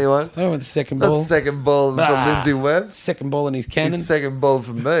balling anyone. I don't want the second ball. Not second ball for Lindsay Webb. Second ball in his cannon. He's second ball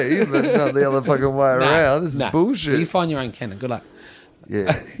for me, but not the other fucking way around. This is bullshit. You find your own cannon. Good luck.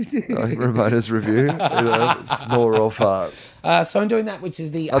 Yeah. Ramona's review. Snore or fart. So I'm doing that, which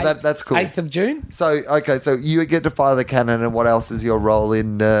is the 8th, that's cool. 8th of June. So you get to fire the cannon, and what else is your role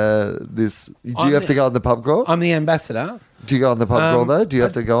in this? Do you have to go on the pub crawl? I'm the ambassador. Do you go on the pub crawl though? Do you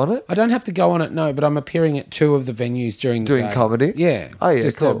have to go on it? I don't have to go on it, no, but I'm appearing at 2 of the venues during the day. Doing comedy? Yeah. Oh, yeah,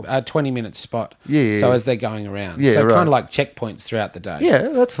 just cool. a 20-minute spot. Yeah. So as they're going around. Yeah, so right. kind of like checkpoints throughout the day. Yeah,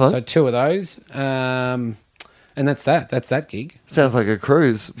 that's fun. So 2 of those. And that's that. That's that gig. Sounds like a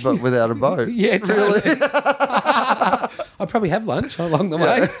cruise, but without a boat. Yeah, totally. I'll probably have lunch along the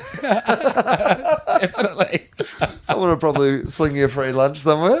way. Definitely. Someone will probably sling you a free lunch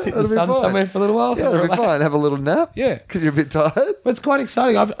somewhere. Sit in the It'll be sun fine. somewhere for a little while. Yeah, it'll be relax. fine. Have a little nap. Yeah. Because you're a bit tired. But it's quite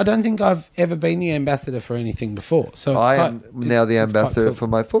exciting. I don't think I've ever been the ambassador for anything before. So I am now the ambassador for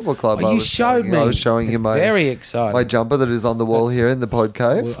my football club. Oh, I you was showed me. I was showing you It's my very exciting. my jumper that is on the wall here in the pod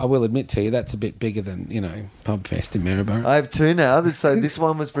cave. I will admit to you, that's a bit bigger than, Pub Fest in Maryborough. I have two now. So this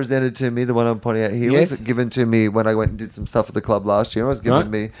one was presented to me. The one I'm pointing out here Yes. was given to me when I went and did some stuff at the club last year. It was given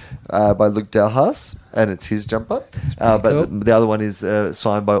me by Luke Delhas, and it's his jumper. But cool. the other one is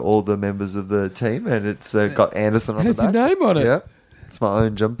signed by all the members of the team, and it's got Anderson on Has the back. your name on it? Yeah, it's my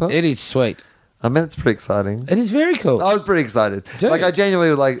own jumper. It is sweet. I mean, it's pretty exciting. It is very cool. I was pretty excited. Dude. Like, I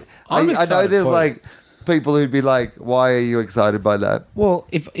genuinely like. I'm I know excited there's for you. like people who'd be like, "Why are you excited by that?" Well,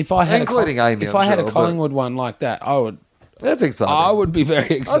 if I had Including Amy, if I'm I had sure, a but- Collingwood one like that, That's exciting. I would be very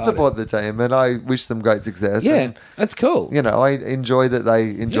I excited. support the team, and I wish them great success. Yeah, And, that's cool. I enjoy that they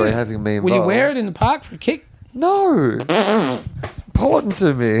enjoy Yeah. having me involved. Will you wear it in the park for a kick? No, it's important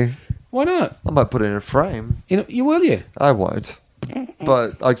to me. Why not? I might put it in a frame. You will, you? I won't,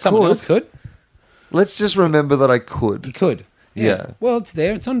 but I Someone else could. Let's just remember that I You could. could. Yeah. Well, it's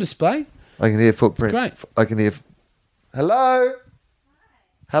there. It's on display. I can hear footprint. great. I can hear. Hello.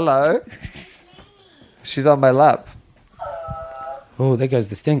 Hello. She's on my lap. Oh, there goes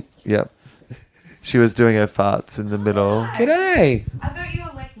the stink. Yep. She was doing her farts in the middle. G'day. I thought you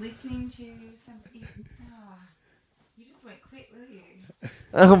were like listening to something. Oh, you just won't quit, will you?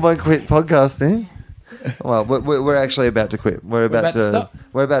 I won't quit podcasting. Well, we're actually about to quit. We're about to stop.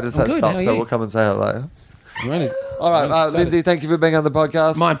 We're about to good, stop. how are So you? we'll come and say hello. Right. All right, Lindsay. Thank you for being on the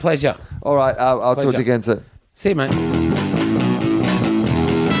podcast. My pleasure. All right, I'll talk to Pleasure. you again soon. See you, mate.